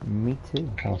 Me too.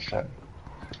 Kind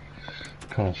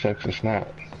of sucks it's not.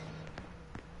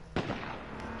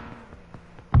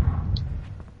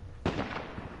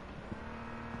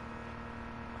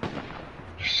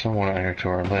 There's someone out here to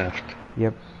our left.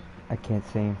 Yep. I can't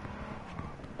see him.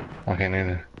 I can't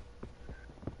either.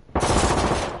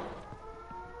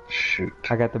 Shoot.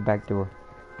 I got the back door.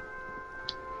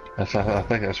 I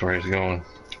think that's where he's going.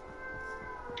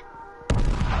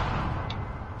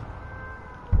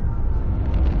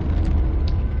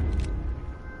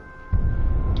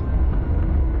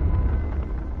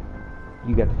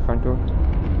 You got the front door?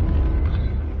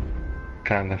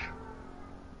 Kind of.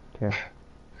 Okay.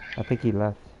 I think he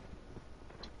left.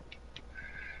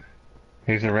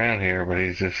 He's around here, but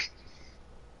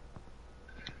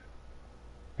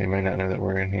he may not know that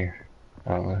we're in here. I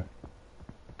don't know.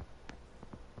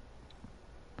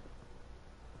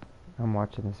 I'm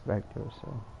watching this back door,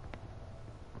 so.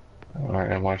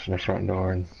 Alright, I'm watching the front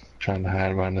door and trying to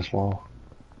hide behind this wall.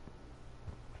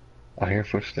 I hear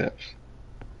footsteps.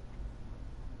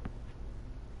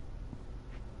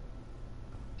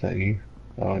 Is that you?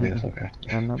 Oh, it is, okay.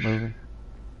 I'm not moving.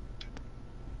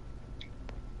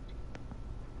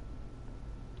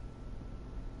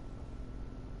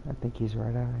 I think he's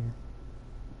right out here.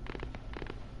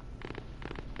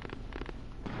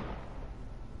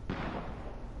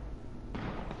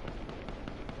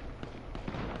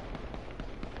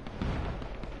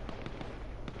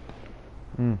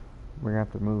 We're gonna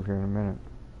have to move here in a minute.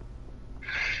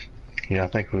 Yeah, I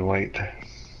think we wait.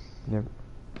 Yep.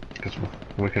 Because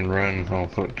we can run on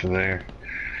foot to there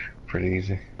pretty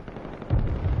easy.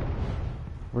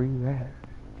 Where you at?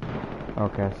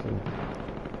 Okay, I see.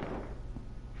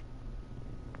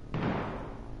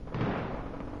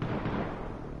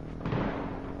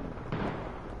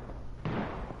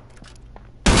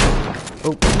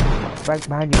 Oh, back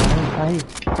behind you, behind you.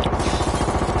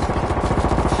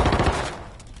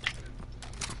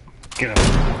 Get him.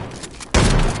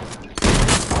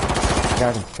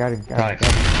 Got him. Nice.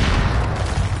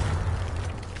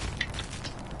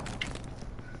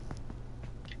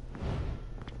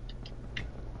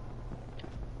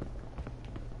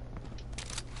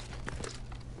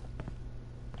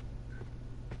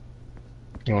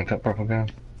 You want that purple gun?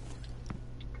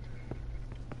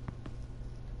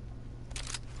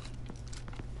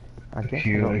 I guess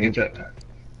You get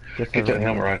that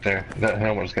helmet right there. That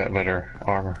helmet's got better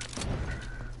armor.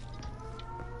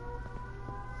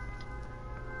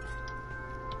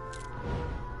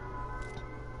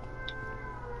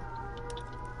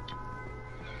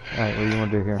 Alright, what do you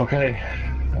want to do here? Okay.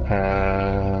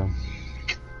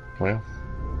 Well,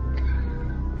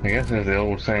 I guess as the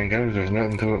old saying goes, there's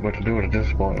nothing to it but to do it at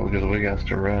this point because we got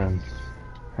to run.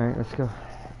 Alright, let's go.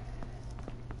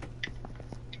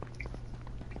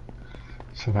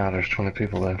 Somehow there's 20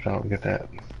 people left. I don't get that.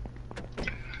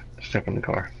 Step in the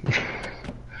car.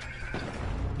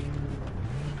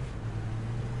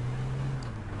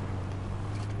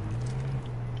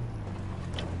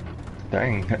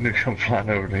 Dang, that dude come flying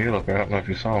over the hill up there. I don't know if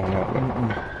you saw him or not, but...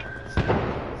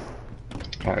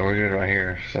 Alright, we're good right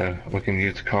here, so we can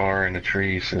use the car and the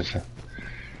trees as...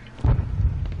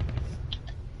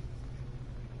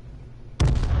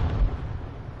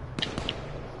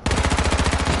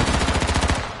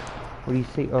 What do you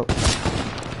see? Oh.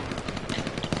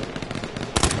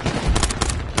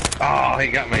 Oh,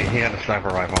 he got me. He had a sniper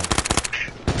rifle.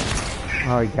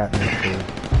 Oh, he got me too.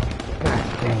 God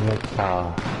dang it.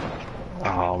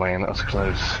 Oh man, that was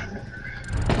close.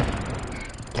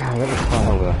 God, that was fun.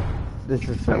 Oh, well. This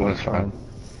is so much fun.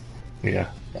 Yeah,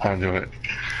 I enjoy it.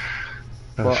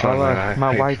 Well,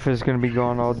 my wife is going to be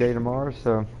gone all day tomorrow,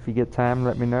 so if you get time,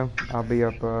 let me know. I'll be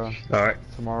up Alright.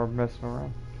 tomorrow messing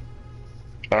around.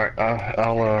 Alright,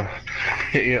 I'll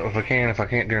hit you up if I can. If I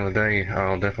can't during the day,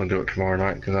 I'll definitely do it tomorrow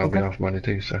night because I'll be off Monday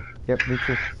too. So yep, me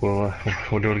too. We'll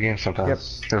do it again sometime. Yep.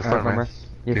 It was fun, man.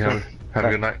 Yes, Have a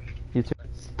good night. You too.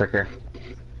 Take care.